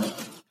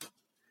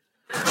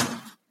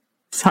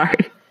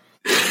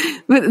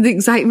 but the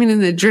excitement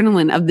and the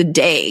adrenaline of the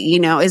day, you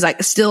know, is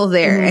like still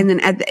there. And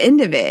then at the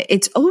end of it,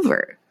 it's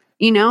over,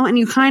 you know, and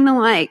you kind of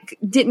like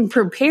didn't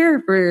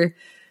prepare for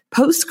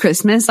post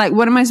Christmas. Like,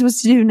 what am I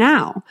supposed to do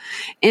now?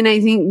 And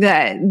I think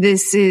that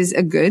this is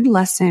a good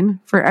lesson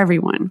for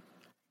everyone.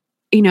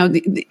 You know,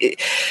 it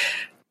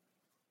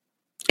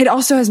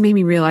also has made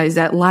me realize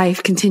that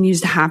life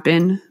continues to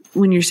happen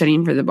when you're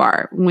studying for the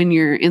bar, when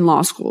you're in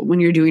law school, when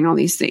you're doing all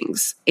these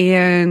things.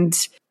 And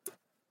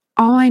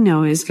all I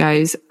know is,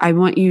 guys, I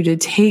want you to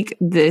take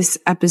this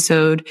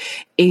episode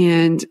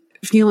and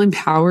feel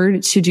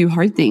empowered to do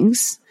hard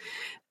things.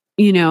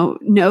 You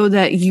know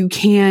that you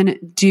can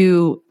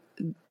do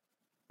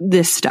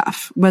this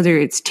stuff, whether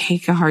it's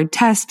take a hard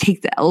test,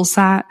 take the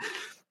LSAT,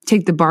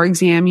 take the bar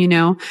exam, you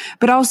know,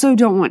 but also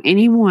don't want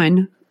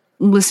anyone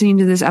listening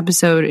to this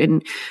episode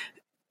and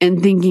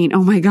thinking,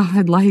 oh my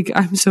God, like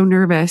I'm so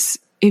nervous.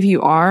 If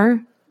you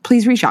are,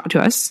 please reach out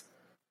to us.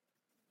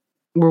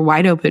 We're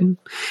wide open.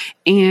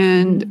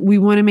 And we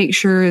want to make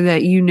sure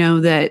that you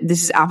know that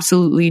this is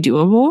absolutely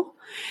doable,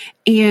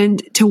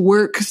 and to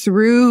work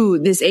through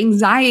this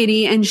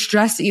anxiety and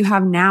stress that you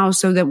have now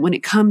so that when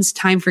it comes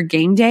time for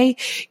game day,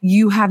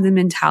 you have the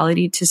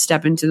mentality to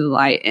step into the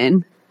light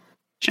and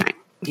shine.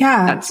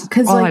 Yeah.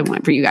 That's all I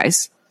want for you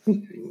guys.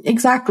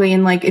 Exactly.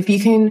 And like, if you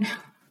can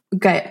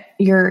get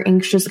your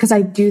anxious, because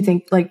I do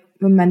think like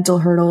the mental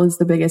hurdle is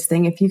the biggest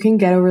thing. If you can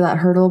get over that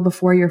hurdle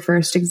before your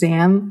first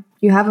exam,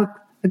 you have a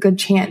good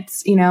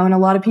chance, you know. And a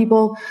lot of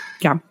people,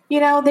 you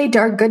know, they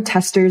are good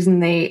testers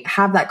and they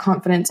have that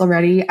confidence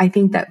already. I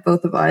think that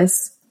both of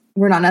us,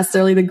 we're not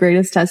necessarily the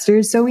greatest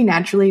testers, so we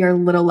naturally are a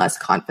little less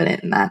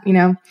confident in that, you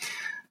know.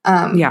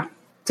 So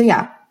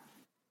yeah,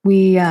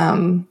 we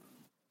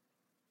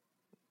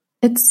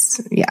it's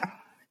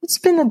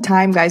been a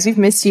time, guys. We've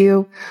missed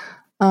you.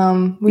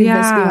 We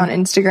missed being on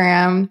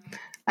Instagram.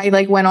 I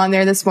like went on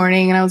there this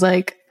morning and I was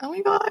like, oh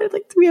my God,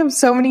 like we have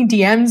so many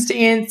DMs to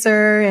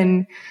answer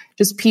and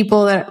just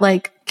people that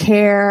like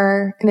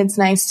care. And it's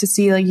nice to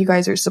see like you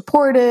guys are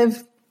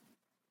supportive.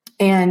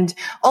 And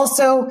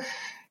also,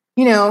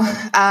 you know,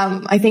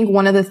 I think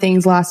one of the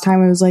things last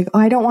time I was like, oh,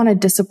 I don't want to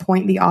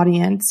disappoint the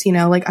audience. You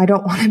know, like I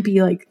don't want to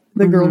be like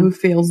the girl who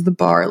fails the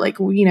bar. Like,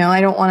 you know, I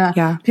don't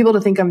want people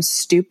to think I'm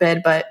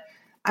stupid, but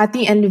at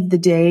the end of the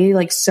day,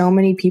 like so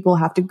many people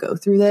have to go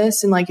through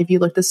this. And like, if you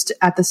look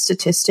at the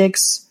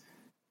statistics,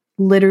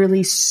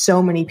 literally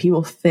so many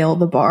people fail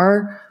the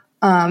bar.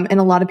 And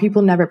a lot of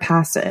people never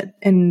pass it.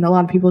 And a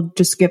lot of people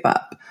just give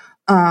up.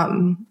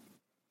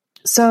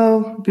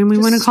 So, and we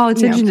want to call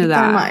attention to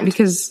that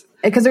because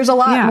there's a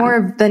lot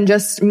more than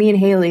just me and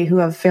Haley who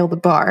have failed the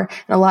bar.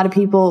 And a lot of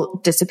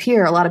people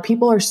disappear. A lot of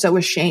people are so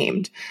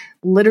ashamed,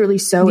 literally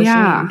so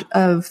ashamed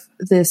of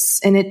this.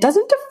 And it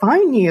doesn't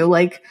define you.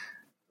 Like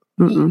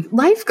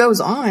life goes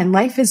on.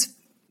 Life is,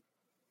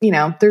 you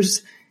know,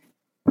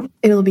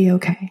 it'll be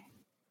okay.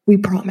 We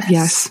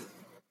promise.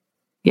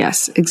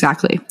 Yes,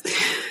 exactly.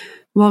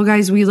 Well,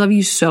 guys, we love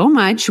you so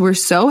much. We're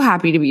so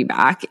happy to be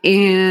back.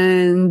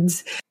 And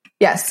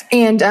yes.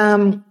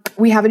 And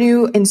we have a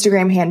new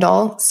Instagram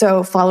handle.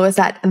 So follow us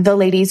at The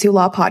Ladies Who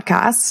Law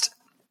Podcast.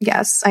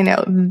 Yes, I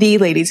know. The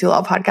Ladies Who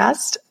Law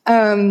Podcast.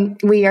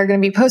 We are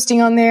going to be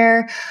posting on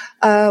there.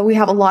 We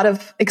have a lot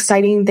of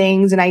exciting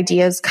things and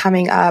ideas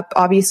coming up.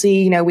 Obviously,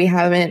 you know, we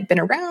haven't been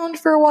around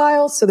for a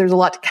while, so there's a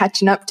lot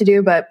catching up to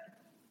do, but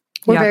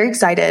we're very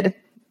excited.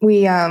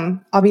 We,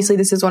 obviously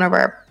this is one of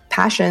our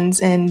passions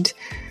and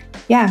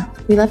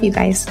we love you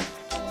guys.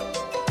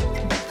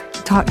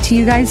 Talk to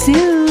you guys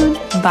soon.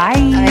 Bye.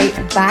 All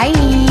right.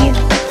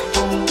 Bye.